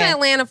saw. I went to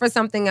Atlanta for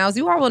something else.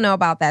 You all will know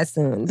about that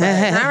soon,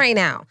 but not right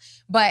now.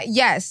 But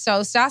yes,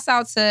 so shouts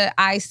out to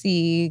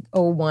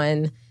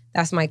IC01.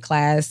 That's my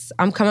class.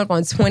 I'm coming up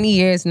on 20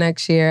 years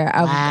next year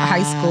of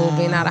high school,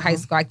 being out of high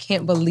school. I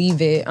can't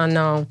believe it. I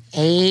know.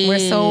 Hey. We're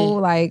so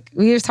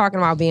we were talking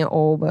about being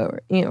old,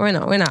 but we're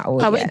not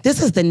old yet.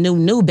 This is the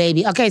new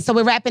baby. Okay, so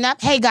we're wrapping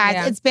up. Hey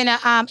guys, it's been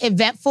an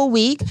eventful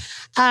week.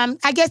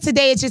 I guess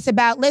today it's just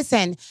about,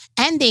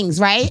 endings,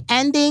 right?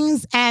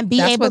 Endings and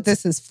That's what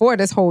this is for,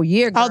 this whole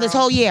year, girl. Oh, this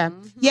whole year.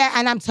 Mm-hmm. Yeah,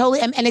 and I'm totally,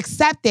 and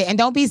accept it. And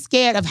don't be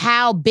scared of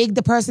how big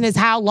the person is,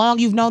 how long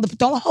you've known them.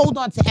 Don't hold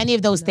on to any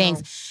of those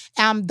things.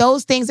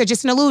 Those things are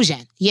just an illusion.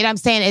 You know what I'm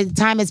saying?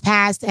 Time has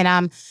passed,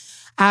 and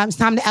it's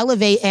time to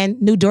elevate,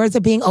 and new doors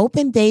are being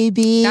opened,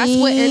 baby. That's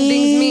what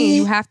endings mean.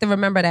 You have to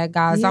remember that,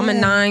 guys. Yeah. I'm a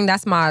 9.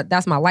 That's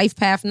my life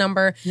path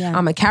number. Yeah.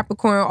 I'm a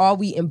Capricorn. All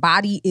we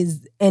embody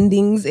is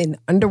endings and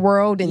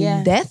underworld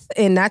and death,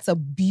 and that's a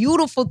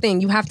beautiful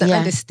thing. You have to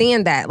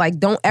understand that. Like,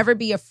 don't ever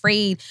be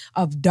afraid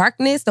of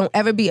darkness. Don't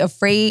ever be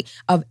afraid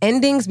of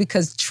endings,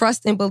 because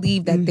trust and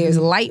believe that there's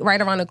light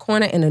right around the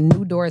corner and a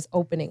new door is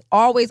opening.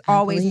 Always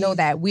know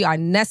that we are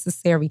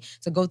necessary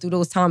to go through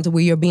those times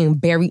where you're being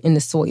buried in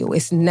the soil.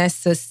 It's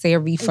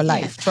necessary for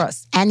life.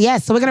 Trust. And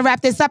so we're going to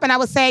wrap this up, and I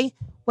would say,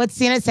 what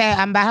Sienna said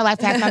about her life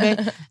path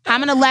number.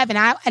 I'm an 11.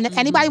 And if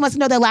anybody wants to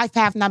know their life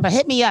path number,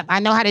 hit me up. I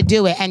know how to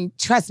do it. And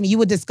trust me, you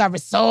will discover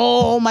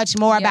so much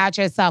more about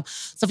yourself.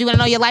 So if you want to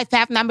know your life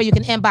path number, you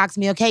can inbox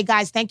me. Okay,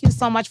 guys? Thank you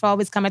so much for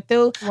always coming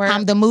through.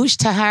 I'm the Moosh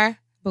to her.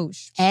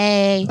 Boosh.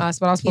 Hey.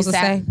 That's what I was supposed to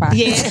say. Bye.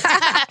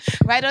 Yeah.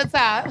 Right on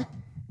top.